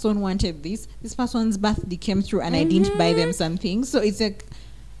this person wanted this person's birthday came through and I didn't buy them something. So it's like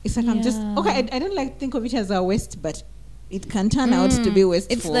I'm just okay. I don't like think of it as a waste, but it can turn out to be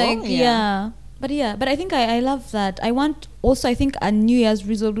wasteful. It's like but I think I love that. I want also, I think, a New Year's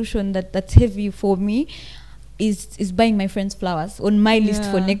resolution that's heavy for me is buying my friends flowers on my list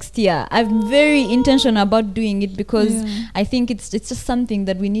for next year. I'm very intentional about doing it because I think it's just something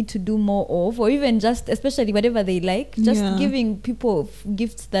that we need to do more of, or even just, especially whatever they like, just giving people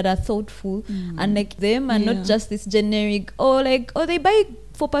gifts that are thoughtful and like them, and not just this generic, they buy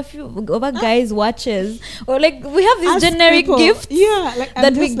for perfume over guys' watches, or like we have these generic gifts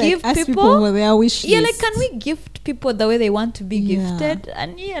that we give people for their wish list. Like, can we gift people the way they want to be gifted?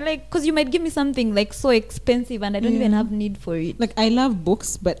 And like, because you might give me something like so expensive and I don't even have need for it. Like, I love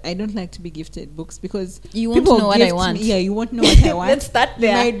books, but I don't like to be gifted books because you won't know what I want. You won't know what I want. Let's start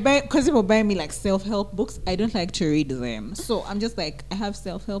there. Because people buy me like self-help books, I don't like to read them. So I'm just like, I have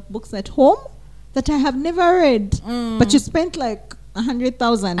self-help books at home that I have never read, but you spent like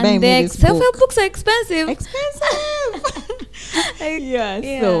 100,000 buying me this book. Self-help books are expensive.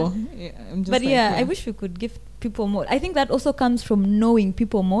 So I'm just I wish we could give people more. I think that also comes from knowing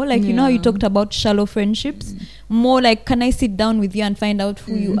people more. Like, you know how you talked about shallow friendships? More like, can I sit down with you and find out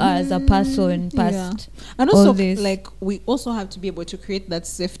who you are as a person past and also all this? Like, we also have to be able to create that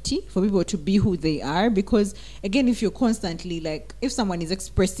safety for people to be who they are, because again, if you're constantly like, if someone is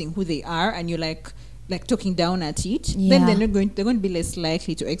expressing who they are and you're like talking down at it, then they're going to be less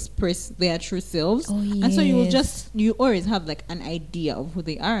likely to express their true selves. And so you always have like an idea of who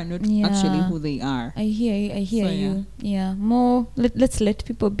they are and not actually who they are. I hear you. More let's let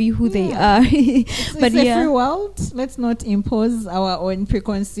people be who they are. But it's a free world. Let's not impose our own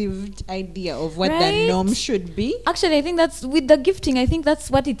preconceived idea of what that norm should be. Actually, I think that's with the gifting. I think that's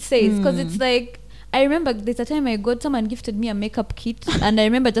what it says, because it's like, I remember there's a time I got someone gifted me a makeup kit, and I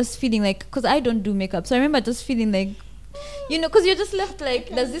remember just feeling like, because I don't do makeup, so I remember just feeling like, you know, because you're just left like,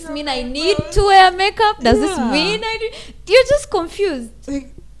 does this mean I need to wear makeup? Does this mean I do? You're just confused.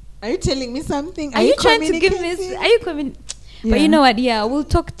 Like, are you telling me something? Are you trying to give me? Are you coming? But you know what? Yeah, we'll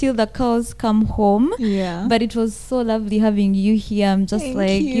talk till the cows come home. Yeah. But it was so lovely having you here. I'm just Thank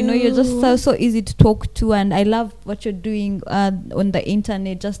like, you know, you're just so easy to talk to, and I love what you're doing on the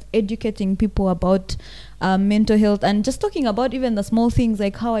internet, just educating people about mental health and just talking about even the small things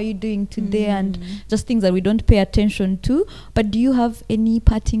like how are you doing today and just things that we don't pay attention to. But do you have any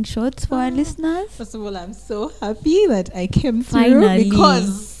parting shots for our listeners? First of all, I'm so happy that I came Finally. through,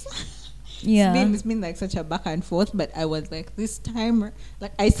 because Yeah. it's been like such a back and forth, but I was like, this time,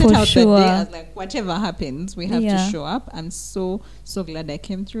 like I set For out sure. that day, I was like, whatever happens, we have Yeah. to show up. I'm so glad I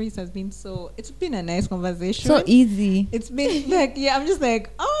came through. It's been a nice conversation. So easy. It's been like, I'm just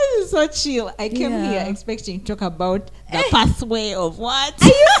like, oh, this is so chill. I came Yeah. here expecting to talk about the pathway of what. Are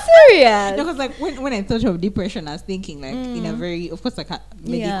you serious? Because like when I thought of depression, I was thinking like in a very, of course, like a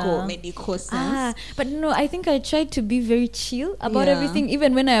medical sense. But no, I think I tried to be very chill about Yeah. everything.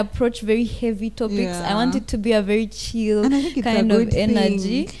 Even when I approach very heavy topics, I want it to be a very chill And I think it's kind a of good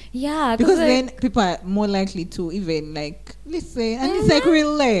energy. thing. Yeah, Because like, then people are more likely to even like listen, and it's like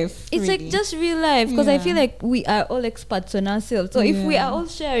real life. it's really. like just real life, because I Yeah. feel like we are all experts on ourselves. So if we Yeah. are all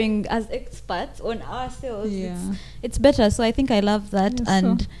sharing as experts on ourselves, Yeah. it's better. So I think I love that. Yeah,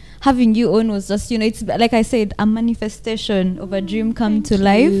 And so- having you on was just, you know, it's like I said, a manifestation of a dream come to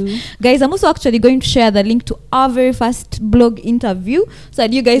life. you. Guys, I'm also actually going to share the link to our very first blog interview so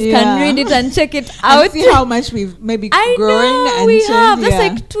that you guys can Yeah. read it and check it And out. see how much we've maybe I grown know and we changed. have. That's Yeah.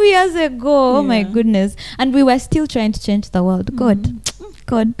 like 2 years ago. Oh my Yeah. goodness. And we were still trying to change the world.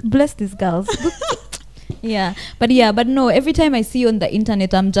 God bless these girls. But no, every time I see you on the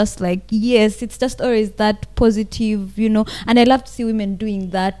internet, I'm just like, yes, it's just always that positive, you know. And I love to see women doing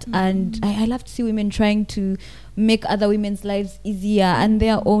that, and I love to see women trying to make other women's lives easier and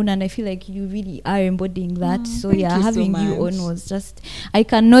their own, and I feel like you really are embodying that. So thank yeah, you so having you much. on was just, I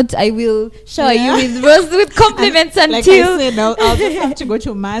will shower Yeah. you with compliments Like until I said, I'll just have to go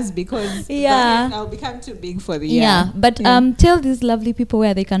to Mars because Yeah. I'll become too big for the but tell these lovely people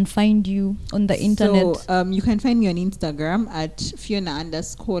where they can find you on the internet. So you can find me on Instagram at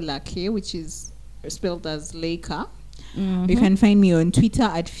Fiona_Lake, which is spelled as Laker. You can find me on Twitter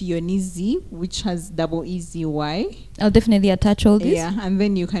at Fionizy, which has double EZY. I'll definitely attach all this. Yeah, and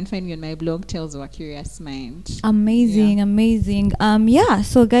then you can find me on my blog, Tales of a Curious Mind. Amazing.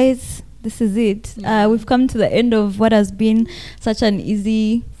 So guys, this is it. We've come to the end of what has been such an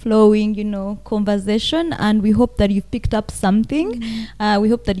easy flowing, you know, conversation, and we hope that you've picked up something. We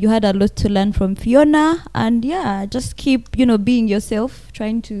hope that you had a lot to learn from Fiona, and just keep, you know, being yourself,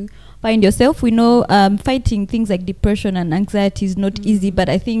 trying to find yourself. We know fighting things like depression and anxiety is not easy, but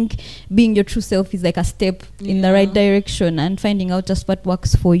I think being your true self is like a step in the right direction and finding out just what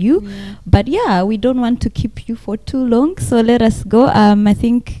works for you. But we don't want to keep you for too long, so let us go. I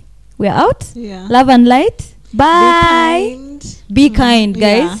think we're out. Love and light. Bye. Be kind,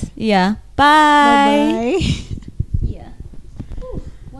 guys. Bye. Bye.